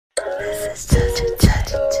This is just a touch.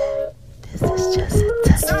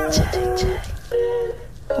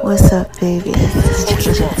 What's up, baby? This is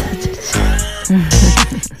just a touch.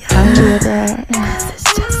 Y'all hear that?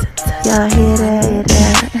 Y'all hear that?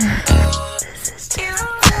 This is just a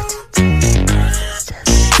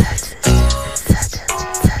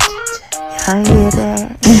touch. Y'all hear that?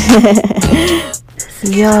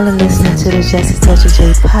 Y'all are listening to the Just a Touch of J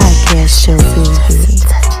podcast show, baby.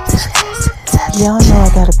 Y'all know I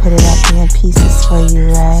gotta put it out there in pieces for you,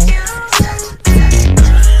 right?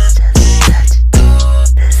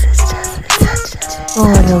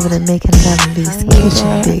 Going over to making love in B's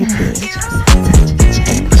kitchen, baby.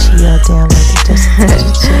 She all down like the Just a Touch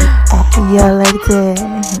of J. Y'all like that?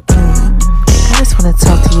 I just wanna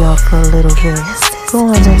talk to y'all for a little bit.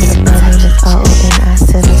 Going over to my name is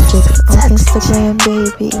RONI76 on Instagram,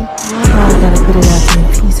 baby. I gotta put it out there in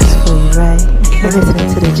pieces for you, right? You're listening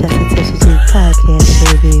to the Just a Touch of J podcast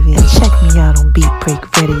show, baby. And check me out on Beat Break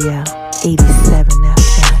Radio, 87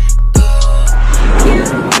 FM.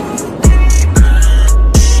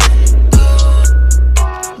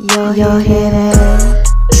 Y'all hear that?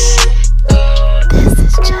 This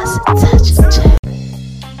is Just a Touch of J.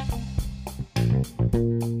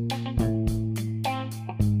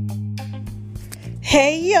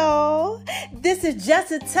 Hey y'all, this is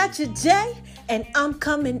Just a Touch of J, and I'm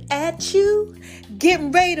coming at you,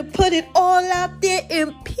 getting ready to put it all out there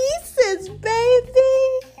in pieces, baby.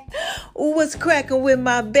 What's cracking with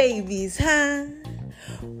my babies, huh?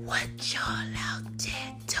 What y'all out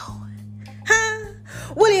there doing, huh?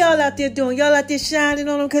 What are y'all out there doing? Y'all out there shining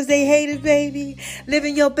on them because they hate it, baby?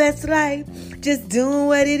 Living your best life, just doing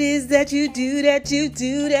what it is that you do.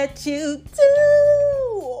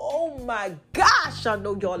 Oh my gosh, I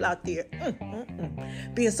know y'all out there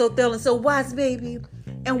being so thorough and so wise, baby.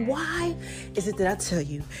 And why is it that I tell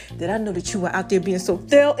you that I know that you are out there being so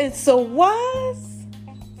thorough and so wise?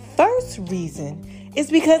 First reason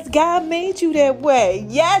is because God made you that way.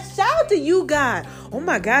 Yes, shout out to you, God. Oh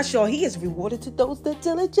my gosh, y'all, he is rewarded to those that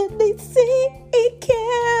diligently seek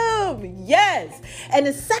him. Yes. And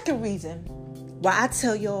the second reason why I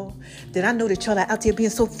tell y'all that I know that y'all are out there being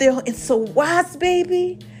so thorough and so wise,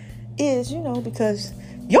 baby, is, because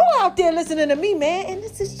y'all out there listening to me, man, and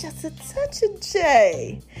this is Just a Touch of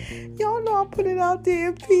J. Y'all know I put it out there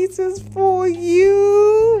in pieces for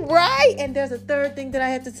you, right? And there's a third thing that I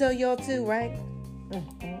have to tell y'all too, right?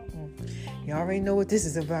 Y'all already know what this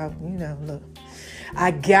is about. Look, I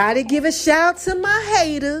gotta give a shout out to my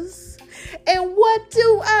haters. And what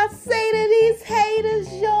do I say to these haters,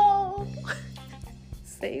 y'all?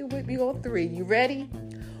 Say it with me on three. You ready?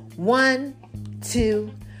 1,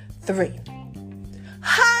 2, 3.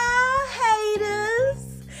 Hi,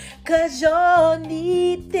 haters, cause y'all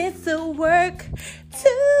need this work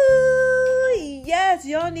too. Yes,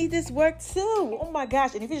 y'all need this work too. Oh my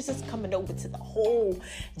gosh. And if you're just coming over to the whole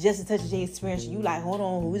Just a Touch of J experience, you like, hold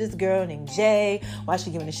on, who's this girl named Jay? Why is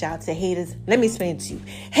she giving a shout out to haters? Let me explain it to you.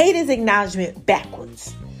 Haters acknowledgement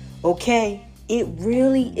backwards. Okay? It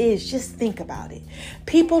really is. Just think about it.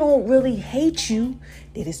 People don't really hate you.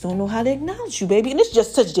 They just don't know how to acknowledge you, baby. And it's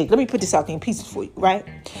Just Touch Jake. Let me put this out there in pieces for you, right?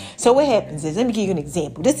 So what happens is, let me give you an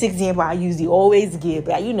example. This example I usually always give,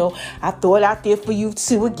 but I throw it out there for you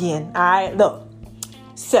too again. All right, look.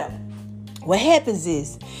 So what happens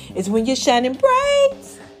is when you're shining bright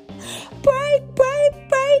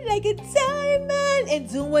like a diamond and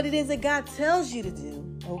doing what it is that God tells you to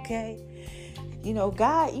do, okay?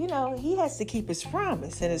 God, he has to keep his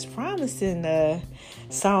promise. And his promise in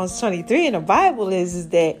Psalms 23 in the Bible is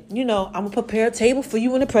that, I'm going to prepare a table for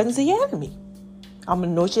you in the presence of your enemy. I'm going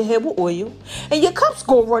to anoint your head with oil and your cup's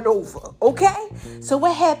going to run over. Okay? So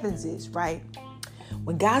what happens is, right,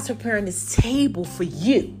 when God's preparing this table for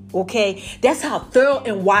you, okay, that's how thorough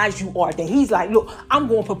and wise you are. That he's like, look, I'm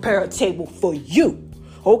going to prepare a table for you.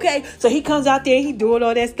 Okay? So he comes out there, he doing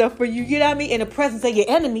all that stuff for you. You know what I mean? In the presence of your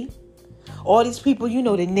enemy. All these people, the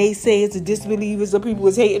naysayers, the disbelievers, the people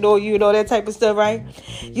who's hating on you and all that type of stuff, right?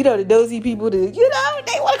 The nosy people, they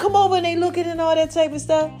want to come over and they looking and all that type of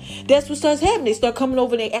stuff. That's what starts happening. They start coming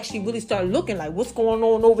over and they actually really start looking like, what's going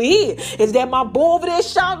on over here? Is that my boy over there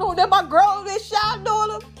shouting on? Is that my girl over there shouting on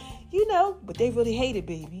them? But they really hate it,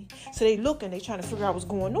 baby. So they look and they trying to figure out what's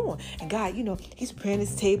going on. And God, he's preparing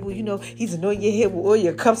this table, he's anointing your head with oil,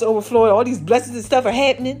 your cups overflowing, all these blessings and stuff are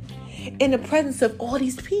happening in the presence of all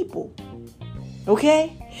these people.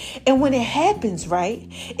 Okay? And when it happens, right,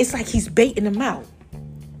 it's like he's baiting them out.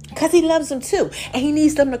 Because he loves them too. And he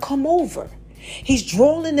needs them to come over. He's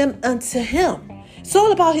drawing them unto him. It's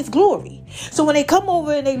all about his glory. So when they come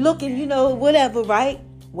over and they look and, whatever, right?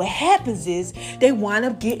 what happens is they wind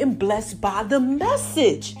up getting blessed by the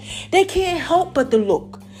message. They can't help but to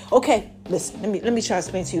look. Okay, listen, let me try to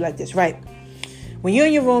explain to you like this, right? When you're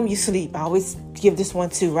in your room, you sleep. I always give this one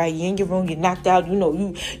too, right? You're in your room, you're knocked out. You know,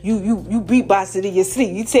 you beatbox it in your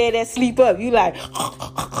sleep. You tear that sleep up. You like,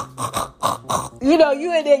 you know,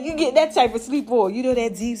 you in there, you get that type of sleep on. You know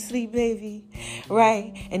that deep sleep, baby,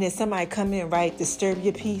 right? And then somebody come in, right, disturb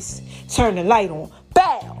your peace, turn the light on.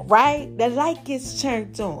 Bow, right? The light gets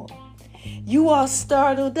turned on. You all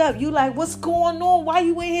startled up. You like, what's going on? Why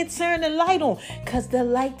you in here turning the light on? Because the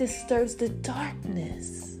light disturbs the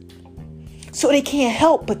darkness. So they can't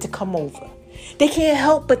help but to come over. They can't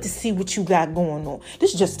help but to see what you got going on.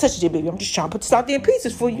 This is just touch it, baby. I'm just trying to put this out there in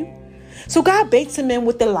pieces for you. So God baits them in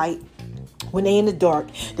with the light when they in the dark.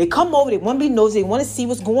 They come over, they want to be nosy, they want to see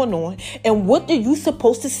what's going on. And what are you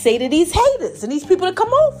supposed to say to these haters and these people that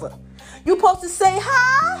come over? You're supposed to say,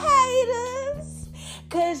 hi, haters,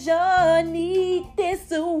 because y'all need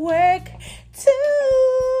this work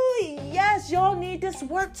too. Yes, y'all need this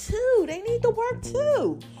work too. They need the work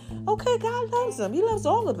too. Okay, God loves them. He loves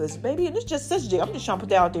all of us, baby. And it's just such a day. I'm just trying to put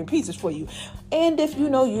that out there in pieces for you. And if you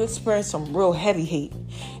know you experience some real heavy hate,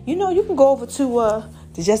 you know, you can go over to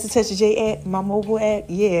the Just a Touch of J app, my mobile app,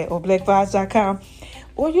 yeah, or blackvibes.com.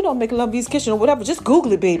 Or, you know, Make Love Beats Kitchen or whatever. Just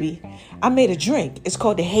Google it, baby. I made a drink. It's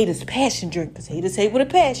called the Haters Passion Drink because haters hate with a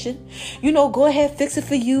passion. You know, go ahead, fix it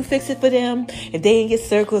for you, fix it for them. If they in your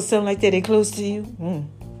circle or something like that, they close to you.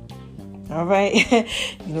 All right.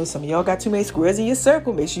 You know, some of y'all got too many squares in your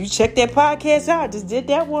circle. Make sure you check that podcast out. I just did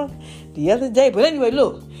that one the other day. But anyway,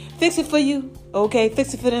 look, fix it for you. Okay,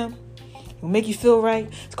 fix it for them. It'll make you feel right.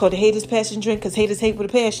 It's called the Haters Passion Drink because haters hate with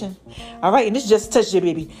a passion. All right. And this is just a touch it,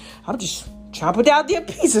 baby. I'm just trying to put out there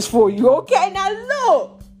pieces for you. Okay. Now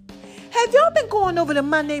look. Have y'all been going over to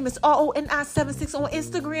My Name is RONI76 on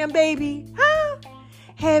Instagram, baby? Huh?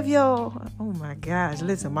 Have y'all? Oh my gosh.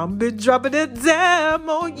 Listen, Mama been dropping a dime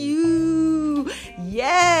on you.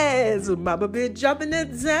 Yes. Mama been dropping a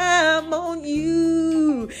dime on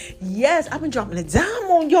you. Yes, I've been dropping a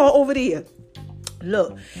dime on y'all over there.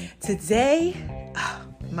 Look, today, oh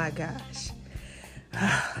my gosh. I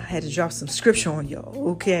had to drop some scripture on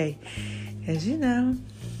y'all, okay? As you know,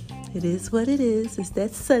 it is what it is. It's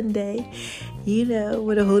that Sunday, you know,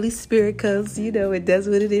 when the Holy Spirit comes, you know, it does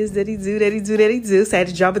what it is that he do. So I had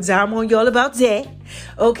to drop a dime on y'all about that.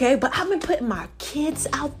 Okay, but I've been putting my kids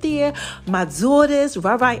out there, my daughters,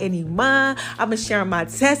 Right and Iman. I've been sharing my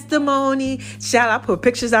testimony. I put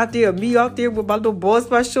pictures out there of me out there with my little balls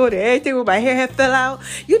by short and everything where my hair had fell out.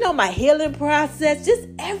 You know, my healing process, just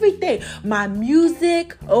everything. My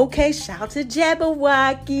music, okay, shout to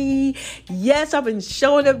Jabberwocky. Yes, I've been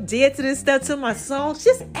showing up dancing and stuff to my songs.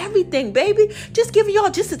 Just everything, baby. Just giving y'all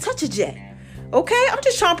just a touch of J. Okay, I'm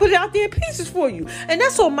just trying to put it out there in pieces for you. And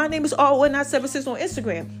that's all. My name is R1976 on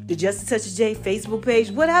Instagram. The Just a Touch of J Facebook page,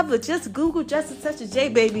 whatever. Just Google Just a Touch of J,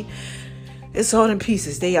 baby. It's all in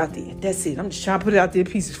pieces. They out there. That's it. I'm just trying to put it out there in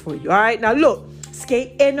pieces for you. All right, now look.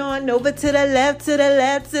 Skating on over to the left, to the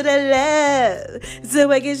left, to the left. So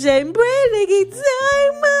I can shine bright like a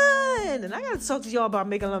diamond. And I got to talk to y'all about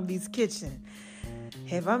Making Love Beats Kitchen.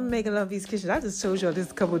 If I'm Making Love Beats Kitchen, I just told y'all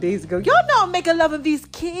this a couple of days ago. Y'all know I'm Making Love Beats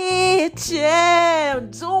Kitchen.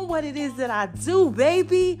 I'm doing what it is that I do,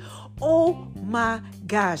 baby. Oh my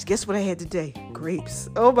gosh. Guess what I had today? Grapes.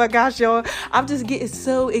 Oh my gosh, y'all. I'm just getting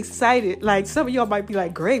so excited. Like, some of y'all might be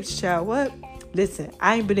like, grapes, child. What? Listen,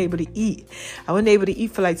 I ain't been able to eat. I wasn't able to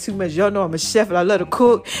eat for like 2 months. Y'all know I'm a chef and I love to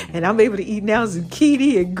cook. And I'm able to eat now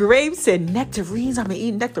zucchini and grapes and nectarines. I've been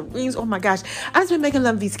eating nectarines. Oh my gosh. I've been Making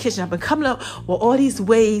Love Beats Kitchen. I've been coming up with all these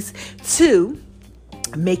ways to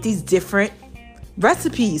make these different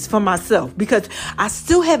recipes for myself because I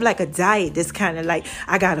still have like a diet that's kind of like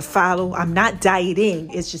I gotta follow. I'm not dieting.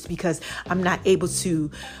 It's just because I'm not able to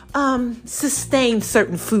sustain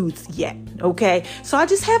certain foods yet. Okay. So I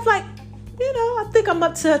just have like, you know, I think I'm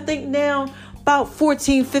up to, now about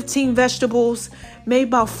 14, 15 vegetables, maybe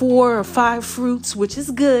about 4 or 5 fruits, which is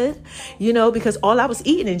good, you know, because all I was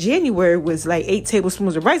eating in January was like 8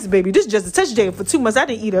 tablespoons of rice, baby. This is just a touch day. For 2 months, I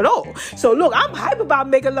didn't eat at all. So look, I'm hype about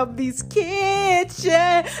Making Love Beats Kitchen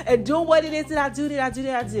and doing what it is that I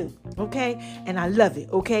do. Okay. And I love it.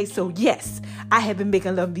 Okay. So yes, I have been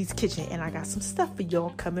Making Love Beats Kitchen and I got some stuff for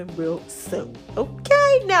y'all coming real soon.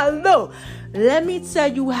 Okay. Now look, let me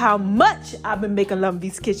tell you how much I've been Making Love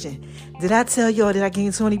Beats Kitchen. Did I tell y'all that I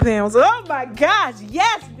gained 20 pounds? Oh my gosh.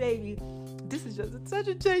 Yes, baby. This is just a touch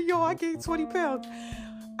of J, y'all. I gained 20 pounds.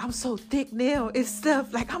 I'm so thick now. It's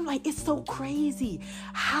stuff like, I'm like, it's so crazy.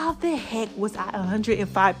 How the heck was I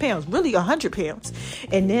 105 pounds? Really 100 pounds.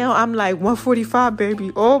 And now I'm like 145,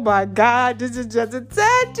 baby. Oh my God. This is just a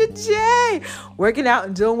touch of J. Working out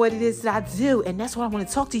and doing what it is that I do. And that's what I want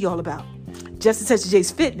to talk to y'all about. Just a touch of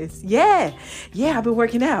J's fitness. Yeah, I've been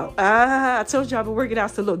working out. I told you I've been working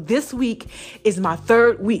out. So look, this week is my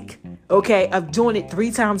 3rd week, okay, of doing it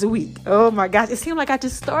 3 times a week. Oh my gosh. It seemed like I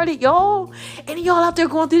just started, y'all. Any of y'all out there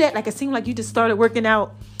going through that? Like, it seemed like you just started working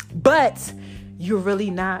out, but you're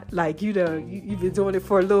really not. Like, you've been doing it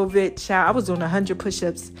for a little bit. Child, I was doing 100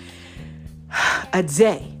 push-ups a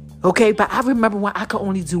day. Okay, but I remember when I could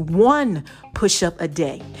only do 1 push-up a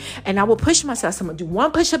day. And I would push myself. So I'm going to do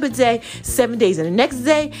 1 push-up a day, 7 days. And the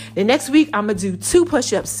next week, I'm going to do 2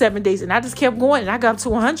 push-ups, 7 days. And I just kept going, and I got up to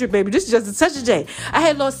 100, baby. This is just a touch of J. I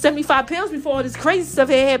had lost 75 pounds before all this crazy stuff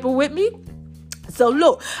had happened with me. So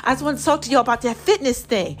look, I just want to talk to y'all about that fitness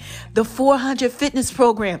thing, the 400 fitness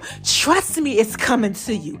program. Trust me, it's coming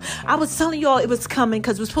to you. I was telling y'all it was coming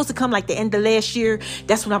because it was supposed to come like the end of last year.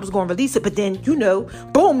 That's when I was going to release it. But then,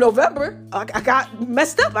 boom, November, I got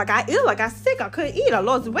messed up. I got ill. I got sick. I couldn't eat. I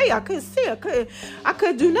lost weight. I couldn't see. I couldn't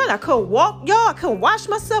do nothing. I couldn't walk, y'all. I couldn't wash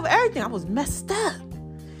myself, everything. I was messed up.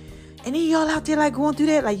 Any of y'all out there like going through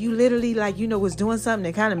that? Like you literally was doing something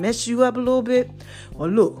that kind of messed you up a little bit? Well,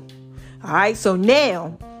 look. All right, so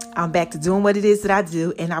now I'm back to doing what it is that I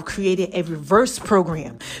do, and I've created a reverse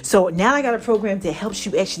program. So now I got a program that helps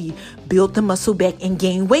you actually build the muscle back and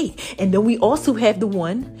gain weight. And then we also have the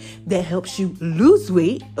one that helps you lose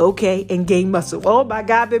weight, okay, and gain muscle. Oh my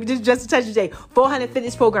God, baby, this is just a touch of J. 400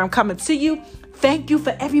 fitness program coming to you. Thank you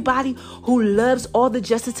for everybody who loves all the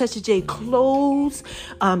Just a Touch of J clothes.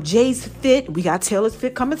 J's Fit. We got Taylor's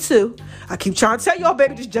Fit coming too. I keep trying to tell y'all,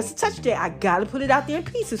 baby, this is Just a Touch of J. I got to put it out there in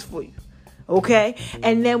pieces for you. Okay.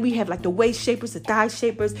 And then we have like the waist shapers, the thigh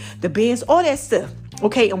shapers, the bands, all that stuff.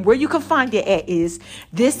 Okay. And where you can find it at is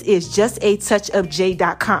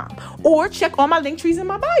jusatouchofj.com, or check all my link trees in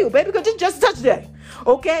my bio, baby, because it's Just a Touch of J.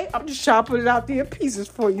 Okay. I'm just trying to put it out there in pieces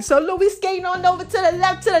for you. So look, we skating on over to the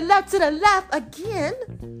left, to the left, to the left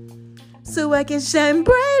again, so I can shine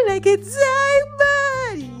bright like a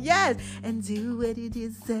diamond. Yes. And do what it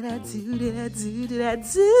is that I do.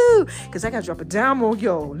 Because I got to drop it down on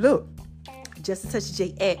y'all. Look. Just a Touch of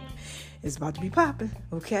J app is about to be popping,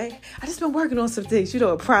 okay? I just been working on some things,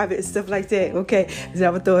 private and stuff like that, okay? So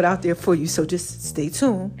I'm going to throw it out there for you, so just stay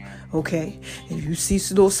tuned, okay? If you see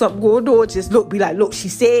something going on, just be like, look, she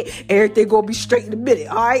said everything going to be straight in a minute,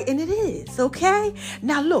 all right? And it is, okay?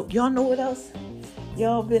 Now, look, y'all know what else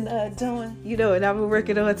y'all been doing, and I've been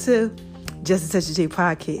working on too? Just a Touch of J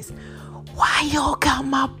podcast. Why y'all got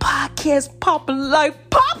my podcast popping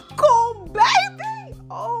like popcorn, baby?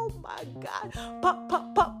 Oh my God.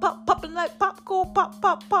 Popping like popcorn.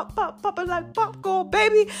 Popping like popcorn,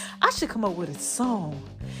 baby. I should come up with a song.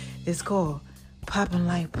 It's called Popping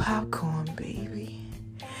Like Popcorn, baby.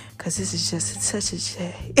 Because this is just a touch of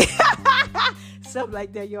J. Something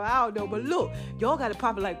like that, yo. I don't know. But look, y'all got to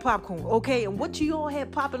pop it like popcorn, okay? And what you all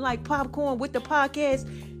had popping like popcorn with the podcast,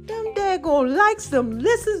 them daggone likes, them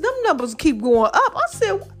listens, them numbers keep going up. I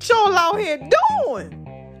said, what y'all out here doing?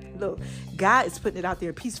 Look, God is putting it out there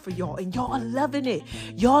in peace for y'all, and y'all are loving it.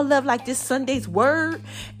 Y'all love like this Sunday's word.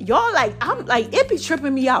 Y'all I'm like, it be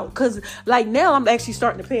tripping me out, because like now I'm actually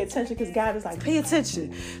starting to pay attention, because God is like, pay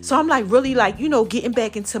attention. So I'm like really like, getting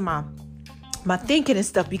back into my thinking and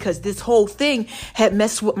stuff, because this whole thing had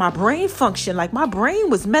messed with my brain function. Like my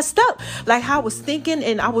brain was messed up, like how I was thinking,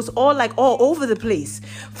 and I was all over the place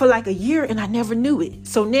for like a year, and I never knew it.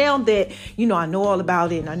 So now that, I know all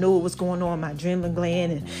about it, and I know what was going on in my adrenaline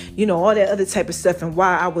gland, and, all that other type of stuff, and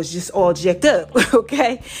why I was just all jacked up.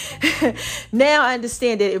 Okay. Now I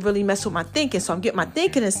understand that it really messed with my thinking. So I'm getting my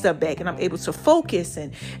thinking and stuff back, and I'm able to focus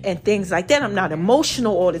and things like that. I'm not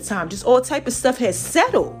emotional all the time. Just all type of stuff has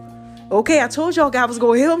settled. Okay, I told y'all God was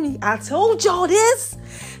going to heal me. I told y'all this.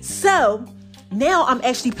 So now I'm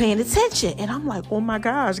actually paying attention. And I'm like, oh my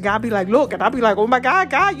gosh. God be like, look. And I be like, oh my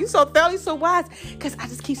God, you so thoroughly, so wise. Because I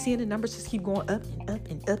just keep seeing the numbers just keep going up and up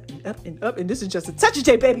and up and up and up. And this is just a touch of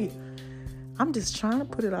J, baby. I'm just trying to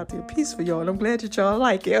put it out there in peace for y'all. And I'm glad that y'all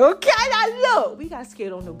like it. Okay, now look. We got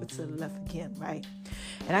scared on over to the left again, right?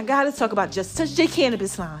 And I got to talk about Just Touch J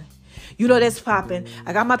cannabis line. That's popping.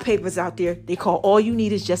 I got my papers out there. They call All You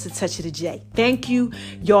Need Is Just a Touch of the J. Thank you.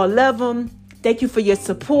 Y'all love them. Thank you for your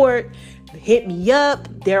support. hit me up.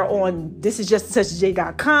 They're on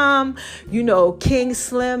thisisjusttouchj.com, King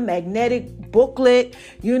Slim Magnetic Booklet,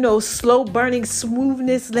 slow burning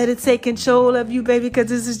smoothness. Let it take control of you, baby, because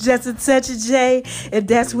this is just a touch of J. If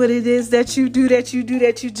that's what it is that you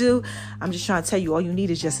do, I'm just trying to tell you, all you need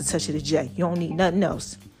is just a touch of the J. You don't need nothing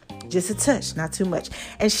else. Just a touch, not too much.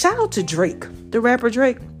 And shout out to Drake, the rapper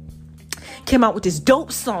Drake. Came out with this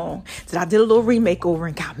dope song that I did a little remake over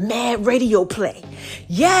and got mad radio play.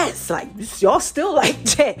 Yes, like y'all still like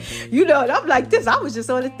that. And I'm like this. I was just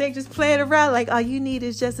on the thing, just playing around. Like, all you need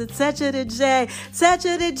is just a touch of the J, touch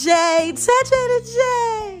of the J, touch of the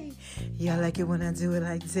J. Y'all like it when I do it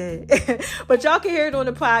like that. But y'all can hear it on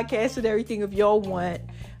the podcast and everything if y'all want.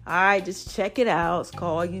 All right, just check it out. It's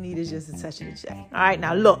called All You Need Is Just a Touch of the J. All right,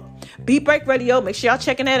 now look, Beat Break Radio. Make sure y'all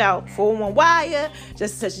checking that out. 401 Wire,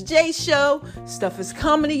 Just a Touch of J show. Stuff is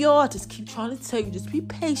coming to y'all. Just keep trying to tell you. Just be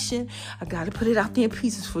patient. I got to put it out there in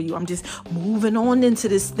pieces for you. I'm just moving on into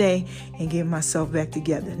this thing and getting myself back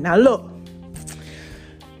together. Now look,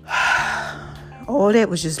 all that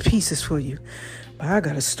was just pieces for you. But I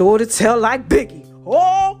got a story to tell like Biggie.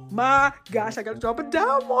 Oh my gosh, I gotta drop it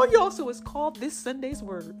down on y'all. So it's called This Sunday's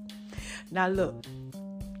Word. Now look,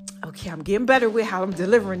 okay, I'm getting better with how I'm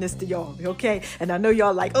delivering this to y'all, okay? And I know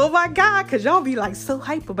y'all like, oh my God, because y'all be like so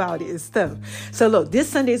hype about it and stuff. So look, this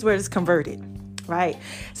Sunday's Word is converted, right?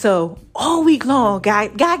 So all week long,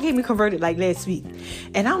 God gave me converted like last week.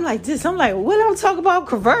 And I'm like this, I'm like, what I'm talking about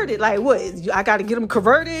converted? Like what? I got to get them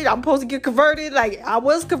converted? I'm supposed to get converted? Like I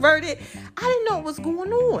was converted? I didn't know what was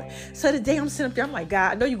going on. So the day I'm sitting up there, I'm like,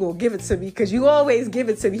 God, I know you're going to give it to me because you always give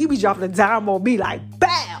it to me. He be dropping a dime on me like,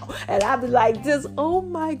 bow. And I be like this, oh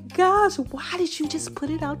my gosh, why did you just put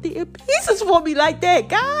it out there in pieces for me like that,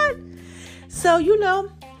 God? So,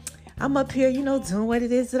 I'm up here, doing what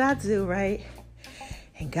it is that I do, right?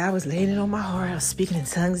 And God was laying it on my heart. I was speaking in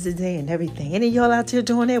tongues today and everything. Any of y'all out there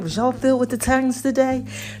doing that? Was y'all filled with the tongues today?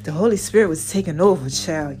 The Holy Spirit was taking over,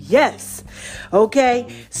 child. Yes. Okay.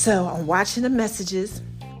 So I'm watching the messages.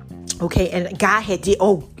 Okay. And God he had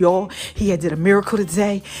did a miracle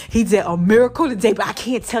today. He did a miracle today, but I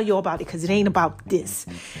can't tell y'all about it because it ain't about this.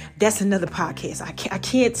 That's another podcast. I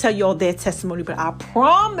can't tell y'all their testimony, but I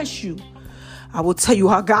promise you, I will tell you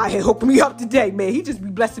how God had hooked me up today, man. He just be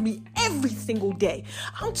blessing me every single day.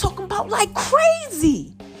 I'm talking about like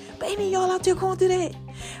crazy. But any of y'all out there going through that?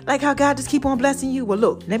 Like how God just keep on blessing you? Well,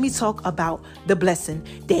 look, let me talk about the blessing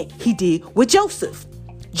that he did with Joseph.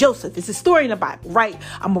 Joseph, it's a story in the Bible, right?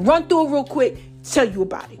 I'm going to run through it real quick, tell you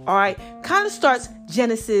about it, all right? Kind of starts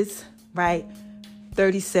Genesis, right?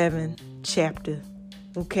 37 chapter,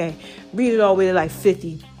 okay? Read it all the way to like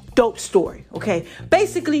 50. Dope story, okay?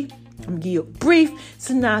 Basically, I'm going to give you a brief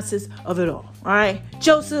synopsis of it all right?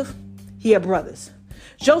 Joseph, he had brothers.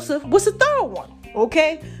 Joseph was the third one,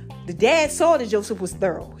 okay? The dad saw that Joseph was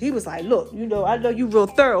thorough. He was like, look, I know you real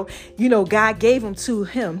thorough. God gave him to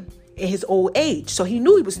him in his old age. So he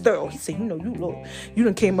knew he was thorough. He said, you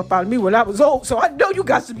done came up out of me when I was old. So I know you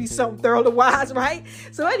got to be something thorough and wise, right?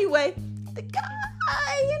 So anyway, the guy,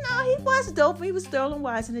 he was dope. He was thorough and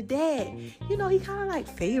wise. And the dad, he kind of like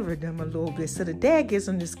favored them a little bit. So the dad gives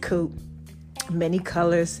him this coat, many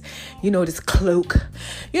colors, this cloak,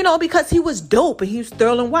 because he was dope and he was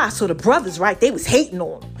thorough and wise. So the brothers, right, they was hating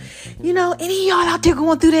on him. Any of y'all out there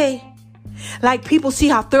going through that? Like people see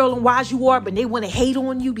how thorough and wise you are, but they want to hate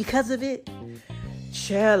on you because of it.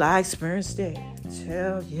 Child, I experienced that.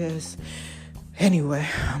 Child, yes. Anyway,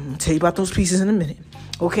 I'm going to tell you about those pieces in a minute.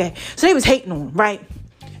 Okay, so they was hating on him, right?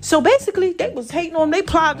 So basically, they was hating on him. They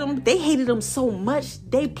plotted him. They hated him so much,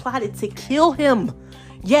 they plotted to kill him.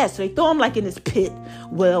 Yes, so they throw him like in this pit.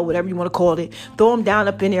 Well, whatever you want to call it. Throw him down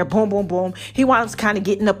up in there. Boom, boom, boom. He winds kind of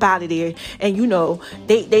getting up out of there. And,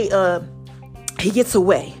 he gets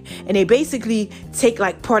away and they basically take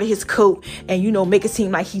like part of his coat and, make it seem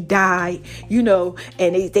like he died,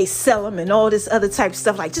 and they sell him and all this other type of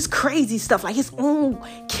stuff, like just crazy stuff, like his own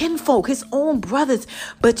kinfolk, his own brothers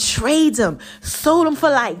betrayed him, sold him for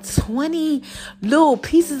like 20 little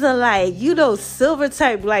pieces of like, silver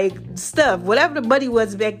type, like stuff, whatever the money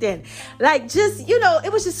was back then. Like just,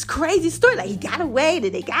 it was just crazy story. Like he got away,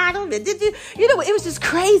 then they got him, and it was just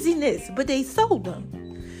craziness, but they sold him.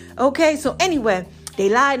 Okay, so anyway, they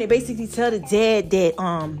lie and they basically tell the dad that,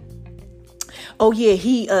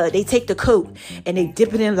 they take the coat and they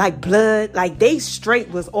dip it in like blood. Like they straight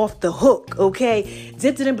was off the hook, okay?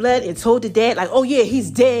 Dipped it in blood and told the dad like, oh yeah,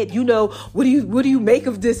 he's dead. What do you make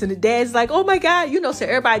of this? And the dad's like, oh my God, so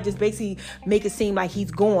everybody just basically make it seem like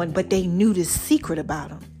he's gone, but they knew the secret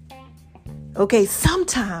about him. Okay,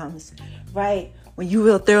 sometimes, right, when you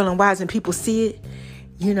real thorough and wise and people see it,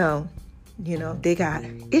 they got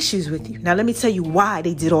issues with you. Now, let me tell you why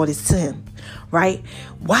they did all this to him, right?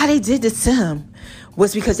 Why they did this to him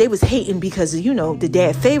was because they was hating because, the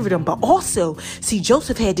dad favored him. But also, see,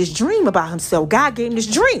 Joseph had this dream about himself. God gave him this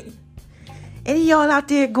dream. Any of y'all out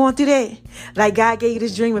there going through that? Like God gave you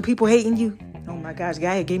this dream and people hating you? Oh my gosh,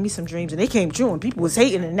 God gave me some dreams and they came true and people was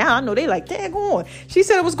hating. And now I know they like, dang on. She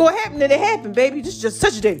said it was going to happen and it happened, baby. This is just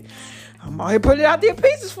such a day. I'm out here putting it out there in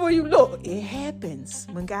pieces for you. Look, it happens.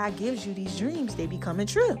 When God gives you these dreams, they becoming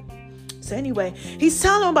true. So anyway, he's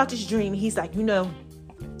telling him about this dream. He's like,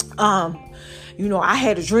 I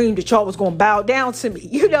had a dream that y'all was going to bow down to me.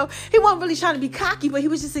 He wasn't really trying to be cocky, but he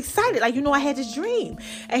was just excited. Like, I had this dream.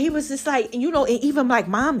 And he was just like, and even like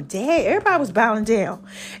mom and dad, everybody was bowing down.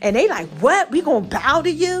 And they like, what? We going to bow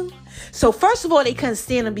to you? So first of all, they couldn't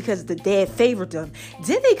stand him because the dad favored them.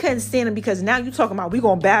 Then they couldn't stand him because now you're talking about we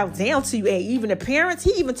going to bow down to you. And even the parents,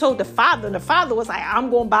 he even told the father. And the father was like, I'm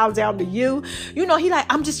going to bow down to you. He like,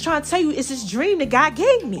 I'm just trying to tell you, it's this dream that God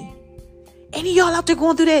gave me. Any of y'all out there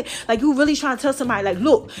going through that? Like, you really trying to tell somebody, like,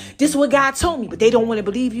 look, this is what God told me, but they don't want to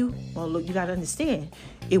believe you? Well, look, you got to understand,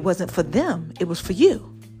 it wasn't for them. It was for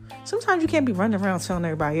you. Sometimes you can't be running around telling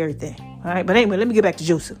everybody everything, all right? But anyway, let me get back to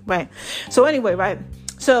Joseph, right? So anyway, right?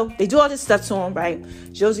 So they do all this stuff to him, right?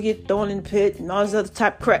 Joseph gets thrown in the pit and all this other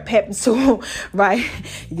type of crap happens to him, right?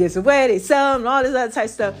 He gets away, they sell him, and all this other type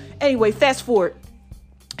of stuff. Anyway, fast forward.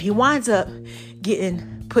 He winds up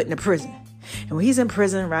getting put in a prison. And when he's in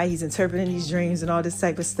prison, right, he's interpreting these dreams and all this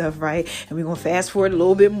type of stuff, right? And we're going to fast forward a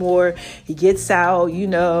little bit more. He gets out,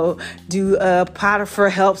 Potiphar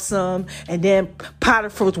helps him. And then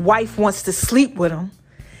Potiphar's wife wants to sleep with him.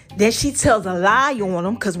 Then she tells a lie on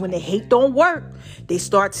him because when the hate don't work, they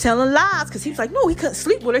start telling lies because he was like, no, he couldn't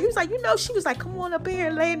sleep with her. He was like, she was like, come on up here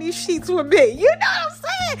and lay in these sheets with me. You know what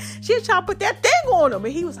I'm saying? She was trying to put that thing on him.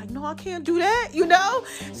 And he was like, no, I can't do that,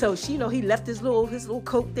 So she, he left his little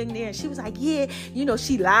coat thing there. And she was like, yeah,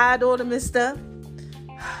 she lied on him and stuff.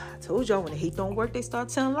 I told y'all when the hate don't work, they start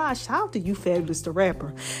telling lies. Shout out to you, Fabulous the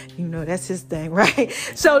rapper. That's his thing, right?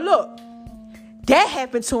 So look, that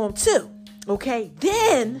happened to him too. Okay,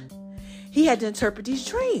 then he had to interpret these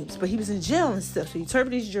dreams, but he was in jail and stuff. So he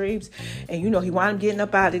interpreted these dreams and, he wound up getting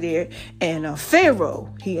up out of there. And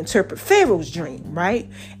Pharaoh, he interpreted Pharaoh's dream, right?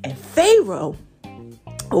 And Pharaoh,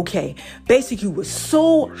 basically was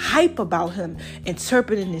so hype about him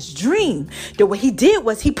interpreting this dream that what he did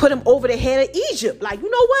was he put him over the head of Egypt. Like, you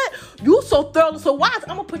know what? You so thorough, so wise,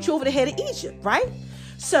 I'm going to put you over the head of Egypt, right?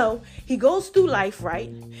 So he goes through life, right?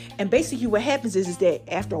 And basically what happens is that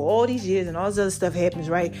after all these years and all this other stuff happens,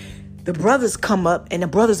 right? The brothers come up and the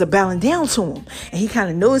brothers are bowing down to him. And he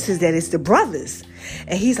kind of notices that it's the brothers.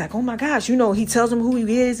 And he's like, oh my gosh, he tells them who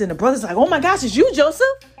he is. And the brothers like, oh my gosh, it's you, Joseph.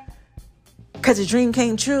 Because the dream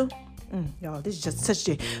came true. Y'all, this is just such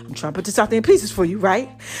a, I'm trying to put this out there in pieces for you, right?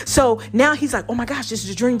 So now he's like, oh my gosh, this is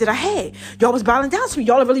the dream that I had. Y'all was bowing down to me.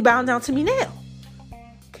 Y'all are really bowing down to me now.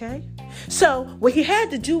 Okay. So what he had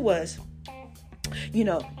to do was,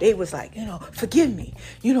 they was like, forgive me,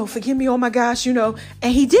 oh my gosh, and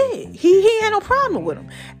he did. He had no problem with him.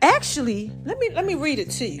 Actually, let me read it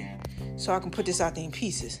to you so I can put this out there in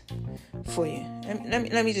pieces for you.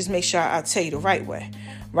 Let me just make sure I tell you the right way,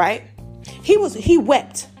 right? He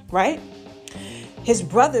wept, right? His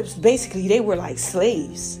brothers, basically, they were like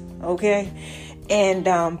slaves, okay? And,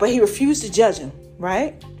 but he refused to judge them,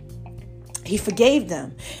 right? He forgave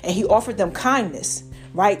them and he offered them kindness,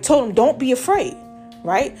 right? Told them, don't be afraid,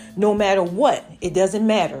 right? No matter what, it doesn't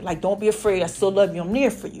matter. Like, don't be afraid. I still love you. I'm near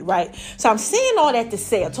for you, right? So I'm saying all that to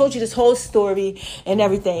say, I told you this whole story and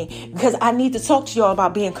everything because I need to talk to y'all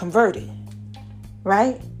about being converted,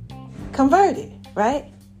 right? Converted,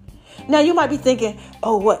 right? Now you might be thinking,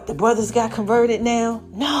 oh, what? The brothers got converted now?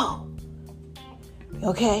 No.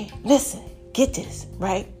 Okay, listen, get this,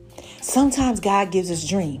 right? Sometimes God gives us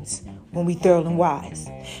dreams when we thorough and wise.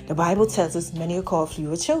 The Bible tells us many are called,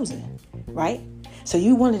 few are chosen, right? So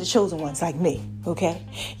you one of the chosen ones like me, okay?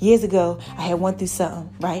 Years ago, I had went through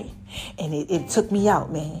something, right? And it took me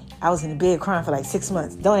out, man. I was in the bed crying for like 6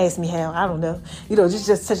 months. Don't ask me how. I don't know.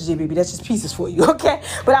 Just touch it, baby. That's just pieces for you, okay?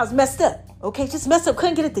 But I was messed up, okay? Just messed up.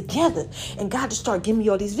 Couldn't get it together. And God just started giving me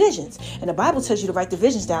all these visions. And the Bible tells you to write the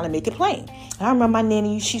visions down and make it plain. And I remember my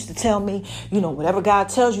nanny, she used to tell me, whatever God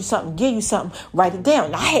tells you something, give you something, write it down.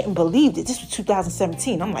 And I hadn't believed it. This was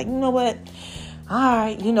 2017. I'm like, you know what? All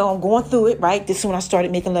right, I'm going through it, right? This is when I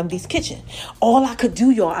started making Love These Kitchen. All I could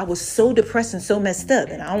do, y'all, I was so depressed and so messed up.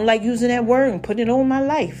 And I don't like using that word and putting it on my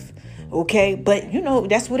life, okay? But,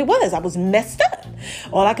 that's what it was. I was messed up.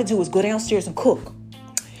 All I could do was go downstairs and cook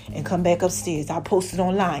and come back upstairs. I posted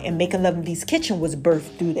online and Making Love These Kitchen was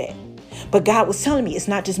birthed through that. But God was telling me it's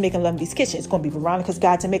not just Making Love in V's Kitchen. It's going to be Veronica's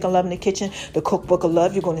Guide to Making Love in the Kitchen, the Cookbook of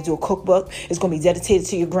Love. You're going to do a cookbook. It's going to be dedicated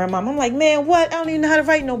to your grandmom. I'm like, man, what? I don't even know how to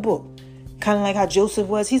write no book. Kind of like how Joseph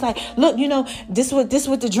was. He's like, look, this was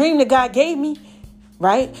the dream that God gave me.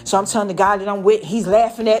 Right? So I'm telling the guy that I'm with, he's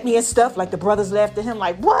laughing at me and stuff. Like the brothers laughed at him.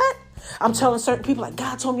 Like, what? I'm telling certain people, like,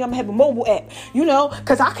 God told me I'm going to have a mobile app.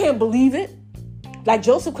 Because I can't believe it. Like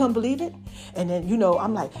Joseph couldn't believe it. And then,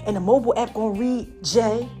 I'm like, and the mobile app going to read,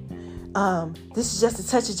 Jay, this is just a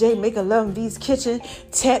touch of Jay, Making Love in V's Kitchen,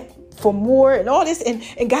 tap for more and all this.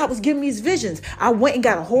 And God was giving me these visions. I went and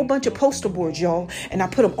got a whole bunch of poster boards, y'all. And I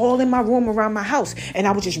put them all in my room around my house. And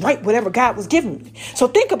I would just write whatever God was giving me. So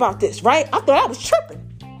think about this, right? I thought I was tripping.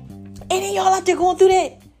 Any y'all out there going through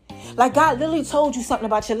that? Like God literally told you something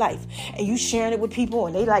about your life and you sharing it with people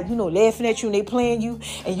and they like, laughing at you and they playing you.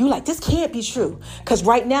 And you like, this can't be true. Because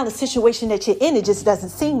right now, the situation that you're in, it just doesn't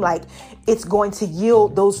seem like it's going to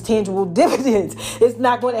yield those tangible dividends. It's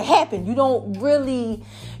not going to happen. You don't really,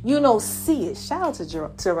 see it. Shout out to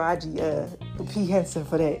Taraji P. Henson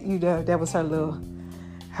for that. That was her little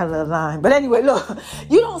line. But anyway, look,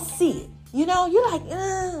 you don't see it. You're like,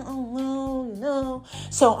 oh, no.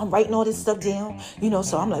 So I'm writing all this stuff down,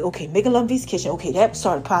 so I'm like, okay, Making Love in V's Kitchen. Okay, that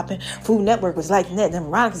started popping. Food Network was like that. Then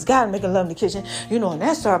Veronica's Guide to Making Love in the Kitchen, and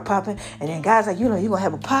that started popping. And then guys like, you're going to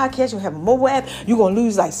have a podcast, you're going to have a mobile app, you're going to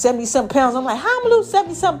lose like 70-something pounds. I'm like, how am I going to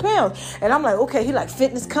lose 70-something pounds? And I'm like, okay, he like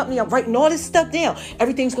fitness company. I'm writing all this stuff down.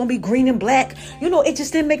 Everything's going to be green and black. It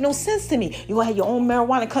just didn't make no sense to me. You're going to have your own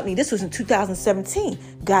marijuana company. This was in 2017.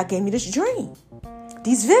 God gave me this dream,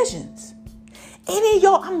 these visions. Any of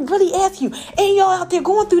y'all, I'm really asking you, any of y'all out there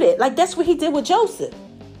going through that? Like, that's what he did with Joseph,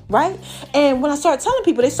 right? And when I started telling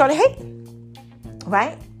people, they started hating,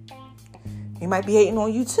 right? He might be hating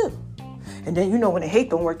on you too. And then, when the hate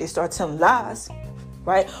don't work, they start telling lies,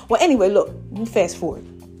 right? Well, anyway, look, fast forward.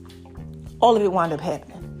 All of it wound up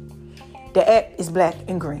happening. The app is black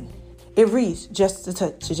and green. It reads, just a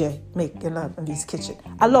touch of Jay, Making Love in V's Kitchen.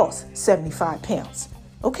 I lost 75 pounds,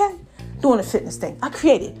 okay? Doing a fitness thing. I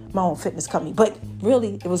created my own fitness company, but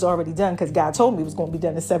really it was already done because God told me it was going to be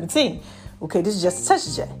done in 17. Okay, this is just a touch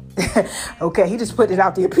of Jay. Okay, he just put it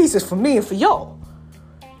out there pieces for me and for y'all.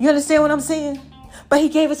 You understand what I'm saying? But he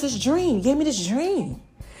gave us this dream. He gave me this dream.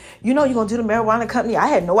 You're going to do the marijuana company. I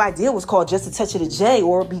had no idea it was called Just a Touch of the J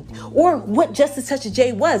or what Just a Touch of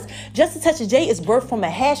J was. Just a Touch of J is birthed from a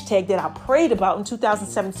hashtag that I prayed about in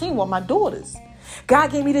 2017 with my daughters.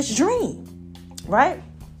 God gave me this dream, right?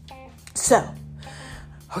 So,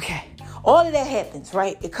 okay, all of that happens,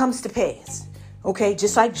 right? It comes to pass, okay?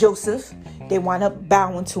 Just like Joseph, they wind up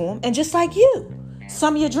bowing to him. And just like you,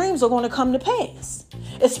 some of your dreams are going to come to pass,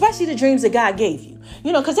 especially the dreams that God gave you.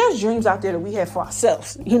 Because there's dreams out there that we have for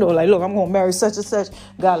ourselves. Like, look, I'm going to marry such and such.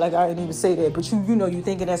 God, like, I didn't even say that. But you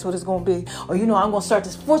thinking that's what it's going to be. Or, I'm going to start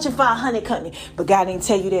this Fortune 500 company. But God didn't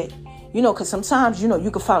tell you that. Because sometimes, you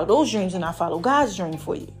can follow those dreams and not follow God's dream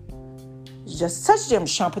for you. Just touch them. I'm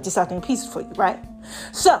just trying to put this out there in pieces for you, right?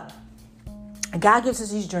 So, God gives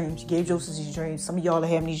us these dreams. He gave Joseph these dreams. Some of y'all are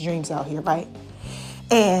having these dreams out here, right?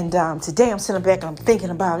 And today I'm sitting back and I'm thinking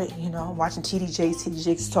about it. I'm watching TD Jakes. TD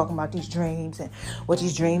Jakes is talking about these dreams and what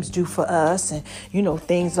these dreams do for us and,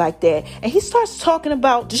 things like that. And he starts talking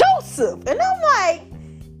about Joseph. And I'm like,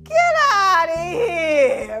 get out of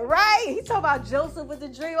here, right? He talking about Joseph with the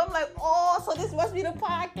dream. I'm like, oh, so this must be the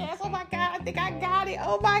podcast. Oh, my God, I think I got it.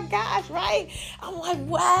 Oh, my gosh, right? I'm like,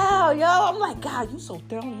 wow, yo. I'm like, God, you so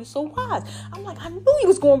thorough. You so wise. I'm like, I knew he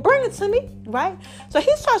was going to bring it to me, right? So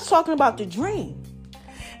he starts talking about the dream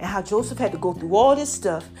and how Joseph had to go through all this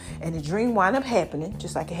stuff and the dream wound up happening,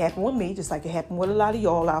 just like it happened with me, just like it happened with a lot of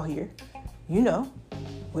y'all out here,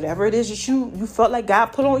 Whatever it is that you felt like God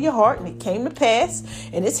put on your heart and it came to pass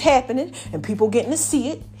and it's happening and people getting to see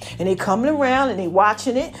it and they coming around and they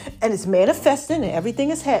watching it and it's manifesting and everything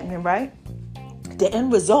is happening, right? The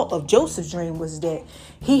end result of Joseph's dream was that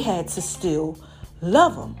he had to still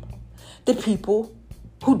love them, the people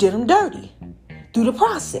who did him dirty through the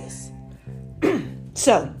process.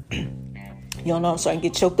 So, y'all know I'm starting to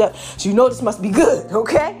get choked up. So this must be good,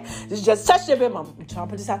 okay? This just touched your bit. I'm trying to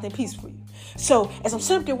put this out there in peace for you. So, as I'm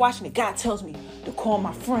sitting up there watching it, God tells me to call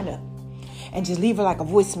my friend up and just leave her like a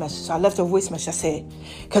voice message. So I left her a voice message. I said,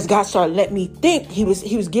 because God started letting me think he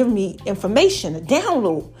was giving me information, a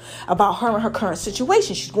download about her and her current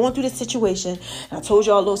situation. She's going through this situation. And I told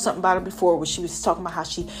y'all a little something about her before where she was talking about how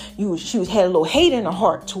she had a little hate in her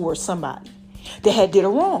heart towards somebody that had did her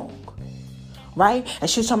wrong. right? And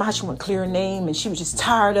she was talking about how she wanted to clear her name, and she was just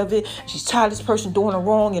tired of it. She's tired of this person doing her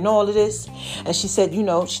wrong and all of this. And she said,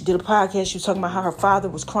 she did a podcast. She was talking about how her father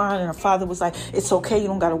was crying, and her father was like, it's okay. You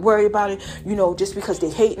don't got to worry about it. Just because they're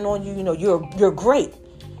hating on you, you're great.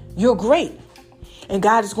 You're great. And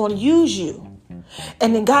God is going to use you.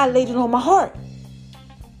 And then God laid it on my heart.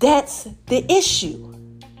 That's the issue.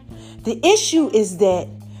 The issue is that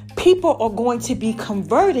people are going to be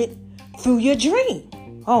converted through your dream.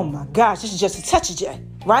 Oh my gosh, this is just a touch of J,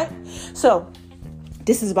 right? So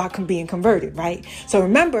this is about being converted, right? So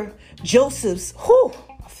remember, Joseph's,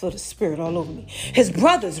 I feel the spirit all over me. His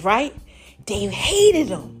brothers, right? They hated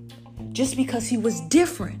him just because he was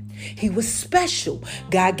different. He was special.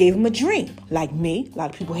 God gave him a dream. Like me, a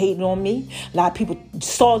lot of people hating on me. A lot of people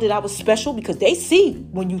saw that I was special because they see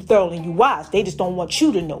when you thorough and you wise. They just don't want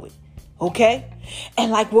you to know it. Okay?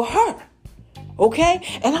 And like with her. Okay?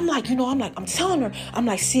 And I'm like, I'm telling her, I'm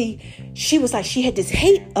like, see, she was like, she had this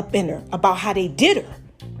hate up in her about how they did her.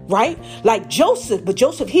 Right? Like Joseph, but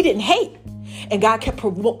Joseph, he didn't hate. And God kept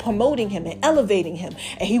promoting him and elevating him.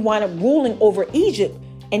 And he wound up ruling over Egypt.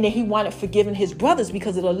 And then he wound up forgiving his brothers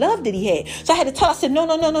because of the love that he had. So I had to tell, I said, no.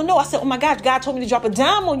 I said, oh my gosh, God told me to drop a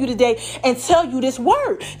dime on you today and tell you this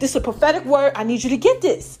word. This is a prophetic word. I need you to get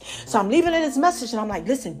this. So I'm leaving it this message and I'm like,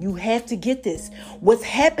 listen, you have to get this. What's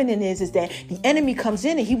happening is that the enemy comes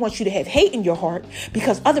in and he wants you to have hate in your heart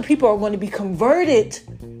because other people are going to be converted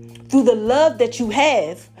through the love that you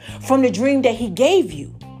have from the dream that he gave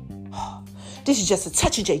you. This is just a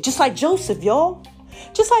touch of J, just like Joseph, y'all.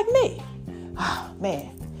 Just like me. Oh,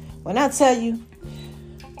 man. When I tell you,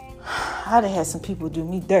 I done had some people do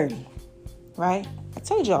me dirty, right? I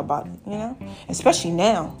told y'all about it, especially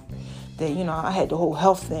now that, I had the whole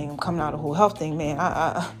health thing. I'm coming out of the whole health thing, man.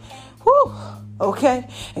 Okay.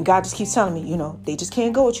 And God just keeps telling me, they just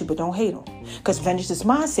can't go with you, but don't hate them. Because vengeance is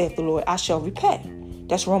mine, saith the Lord, I shall repay.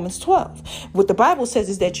 That's Romans 12. What the Bible says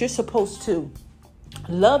is that you're supposed to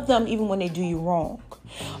love them even when they do you wrong.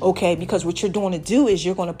 Okay, because what you're going to do is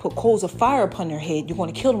you're going to put coals of fire upon their head. You're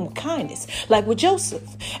going to kill them with kindness, like with Joseph.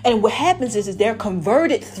 And what happens is they're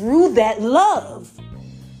converted through that love.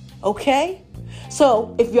 Okay,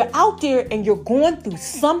 so if you're out there and you're going through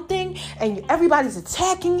something and everybody's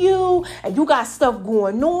attacking you and you got stuff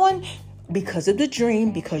going on, because of the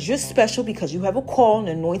dream, because you're special, because you have a call and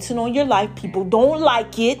anointing on your life, people don't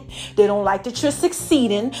like it. They don't like that you're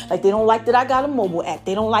succeeding. Like they don't like that I got a mobile app.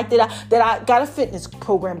 They don't like that I got a fitness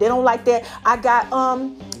program. They don't like that I got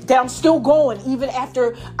that I'm still going even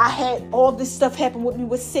after I had all this stuff happen with me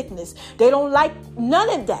with sickness. They don't like none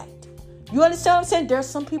of that. You understand what I'm saying? There's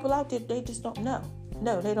some people out there, they just don't know.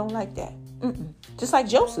 No, they don't like that. Just like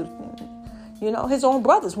Joseph, his own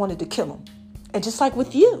brothers wanted to kill him. And just like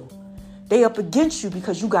with you. They up against you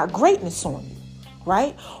because you got greatness on you,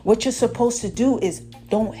 right? What you're supposed to do is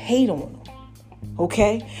don't hate on them,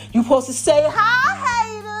 okay? You're supposed to say,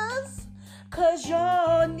 hi, haters, because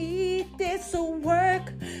y'all need this work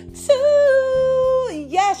too.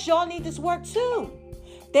 Yes, y'all need this work too.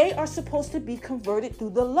 They are supposed to be converted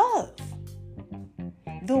through the love.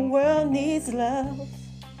 The world needs love.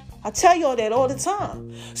 I tell y'all that all the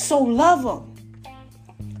time. So love them.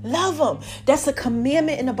 Love them. That's a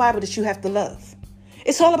commandment in the Bible that you have to love.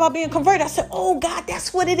 It's all about being converted. I said, oh God,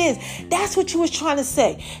 that's what it is. That's what you was trying to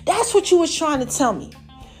say. That's what you was trying to tell me.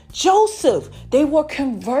 Joseph, they were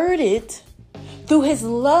converted through his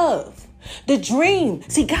love. The dream.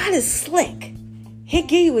 See, God is slick. He'll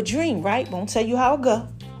give you a dream, right? Won't tell you how it go.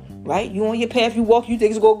 Right? You on your path, you walk, you think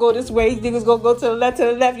it's going to go this way. You think it's going to go to the left,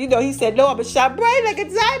 He said, no, I'm going to shine bright like a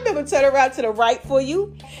diamond. I'm going to turn around to the right for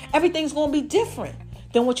you. Everything's going to be different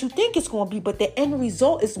than what you think it's going to be. But the end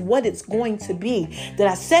result is what it's going to be that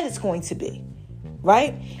I said it's going to be.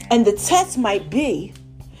 Right? And the test might be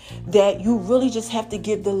that you really just have to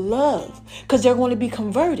give the love because they're going to be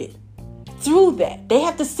converted through that. They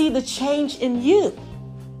have to see the change in you.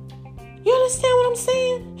 You understand what I'm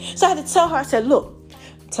saying? So I had to tell her, I said, look,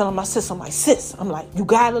 I'm telling my sis, I'm like, you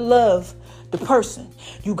got to love the person.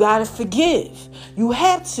 You got to forgive. You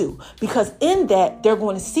have to, because in that, they're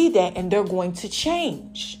going to see that and they're going to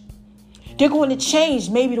change. They're going to change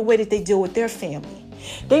maybe the way that they deal with their family.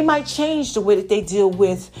 They might change the way that they deal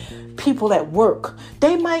with people at work.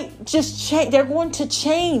 They might just change. They're going to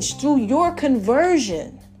change through your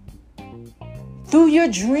conversion, through your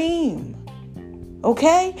dream.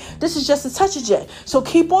 Okay? This is just a touch of J. So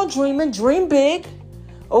keep on dreaming. Dream big.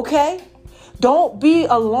 Okay? Don't be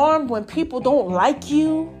alarmed when people don't like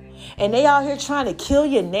you and they out here trying to kill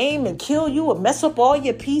your name and kill you or mess up all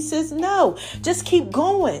your pieces. No, just keep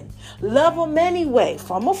going. Love them anyway,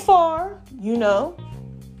 from afar, Love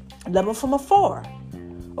them from afar.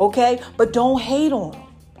 Okay? But don't hate on them.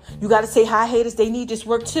 You got to say, hi, haters, they need this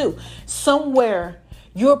work too. Somewhere,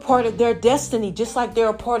 you're part of their destiny, just like they're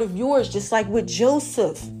a part of yours, just like with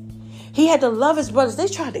Joseph. He had to love his brothers. They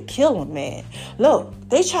tried to kill him, man. Look,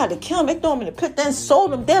 they tried to kill him. They threw him in the pit, then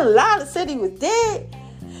sold him, then lied and said he was dead.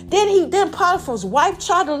 Then Potiphar's wife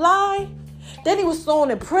tried to lie. Then he was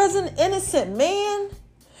thrown in prison, innocent man.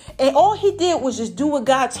 And all he did was just do what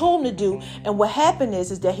God told him to do. And what happened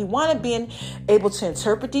is that he wound up being able to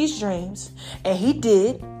interpret these dreams. And he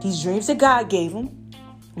did these dreams that God gave him.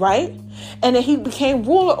 Right? And then he became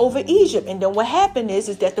ruler over Egypt. And then what happened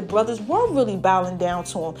is that the brothers were really bowing down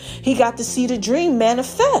to him. He got to see the dream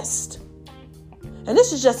manifest. And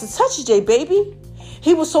this is just a touch of J, baby.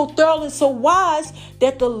 He was so thorough and so wise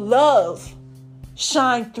that the love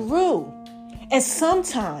shined through. And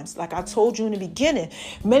sometimes, like I told you in the beginning,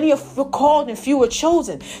 many are called and few are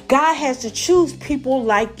chosen. God has to choose people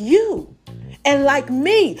like you and like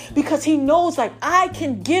me, because he knows, like, I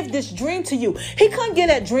can give this dream to you. He couldn't get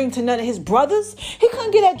that dream to none of his brothers. He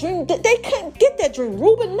couldn't get that dream. They couldn't get that dream.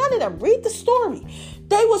 Reuben, none of them. Read the story.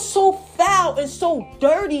 They were so foul and so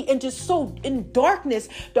dirty and just so in darkness.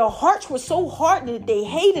 Their hearts were so hardened that they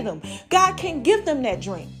hated him. God can't give them that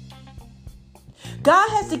dream. God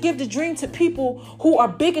has to give the dream to people who are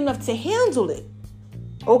big enough to handle it.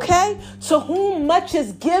 Okay? To whom much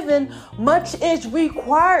is given, much is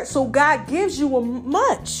required. So God gives you a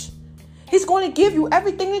much. He's going to give you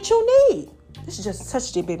everything that you need. This is just a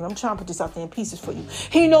touch, J, baby. I'm trying to put this out there in pieces for you.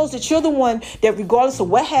 He knows that you're the one that, regardless of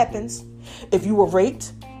what happens, if you were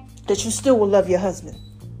raped, that you still will love your husband.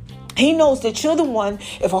 He knows that you're the one,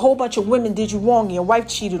 if a whole bunch of women did you wrong and your wife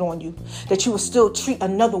cheated on you, that you will still treat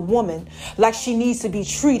another woman like she needs to be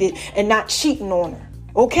treated and not cheating on her.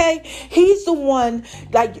 Okay? He's the one,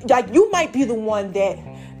 like you might be the one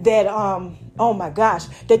that oh my gosh,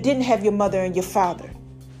 that didn't have your mother and your father.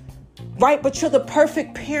 Right? But you're the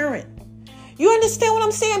perfect parent. You understand what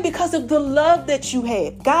I'm saying? Because of the love that you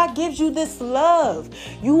have. God gives you this love.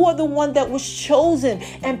 You are the one that was chosen,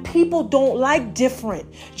 and people don't like different.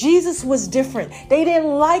 Jesus was different. They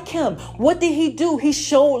didn't like him. What did he do? He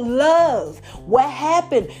showed love. What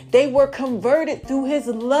happened? They were converted through his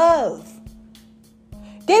love.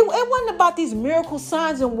 It wasn't about these miracle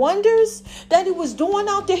signs and wonders that he was doing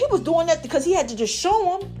out there. He was doing that because he had to just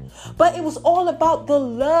show them. But it was all about the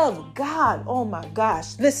love. God, oh my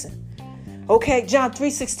gosh. Listen. Okay, John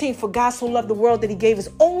 3:16, for God so loved the world that he gave his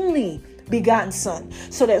only begotten son,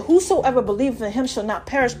 so that whosoever believeth in him shall not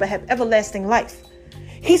perish but have everlasting life.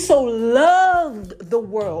 He so loved the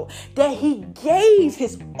world that he gave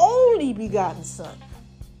his only begotten son.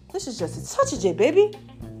 This is just a touch of it, baby.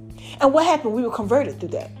 And what happened? We were converted through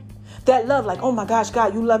that. That love, like, oh my gosh,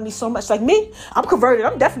 God, you love me so much. Like me, I'm converted.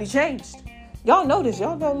 I'm definitely changed. Y'all know this.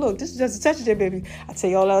 Y'all know, look, this is just a touch of it, baby. I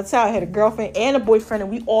tell y'all all the time, I had a girlfriend and a boyfriend,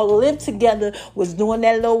 and we all lived together, was doing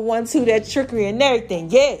that little 1-2, that trickery and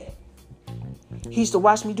everything. Yeah. He used to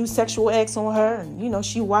watch me do sexual acts on her, and, you know,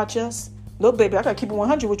 she watch us. Look, baby, I got to keep it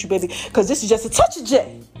 100 with you, baby, because this is just a touch of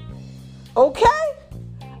J. Okay?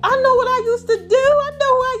 I know what I used to do. I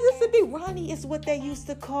know who I used to be. Ronnie is what they used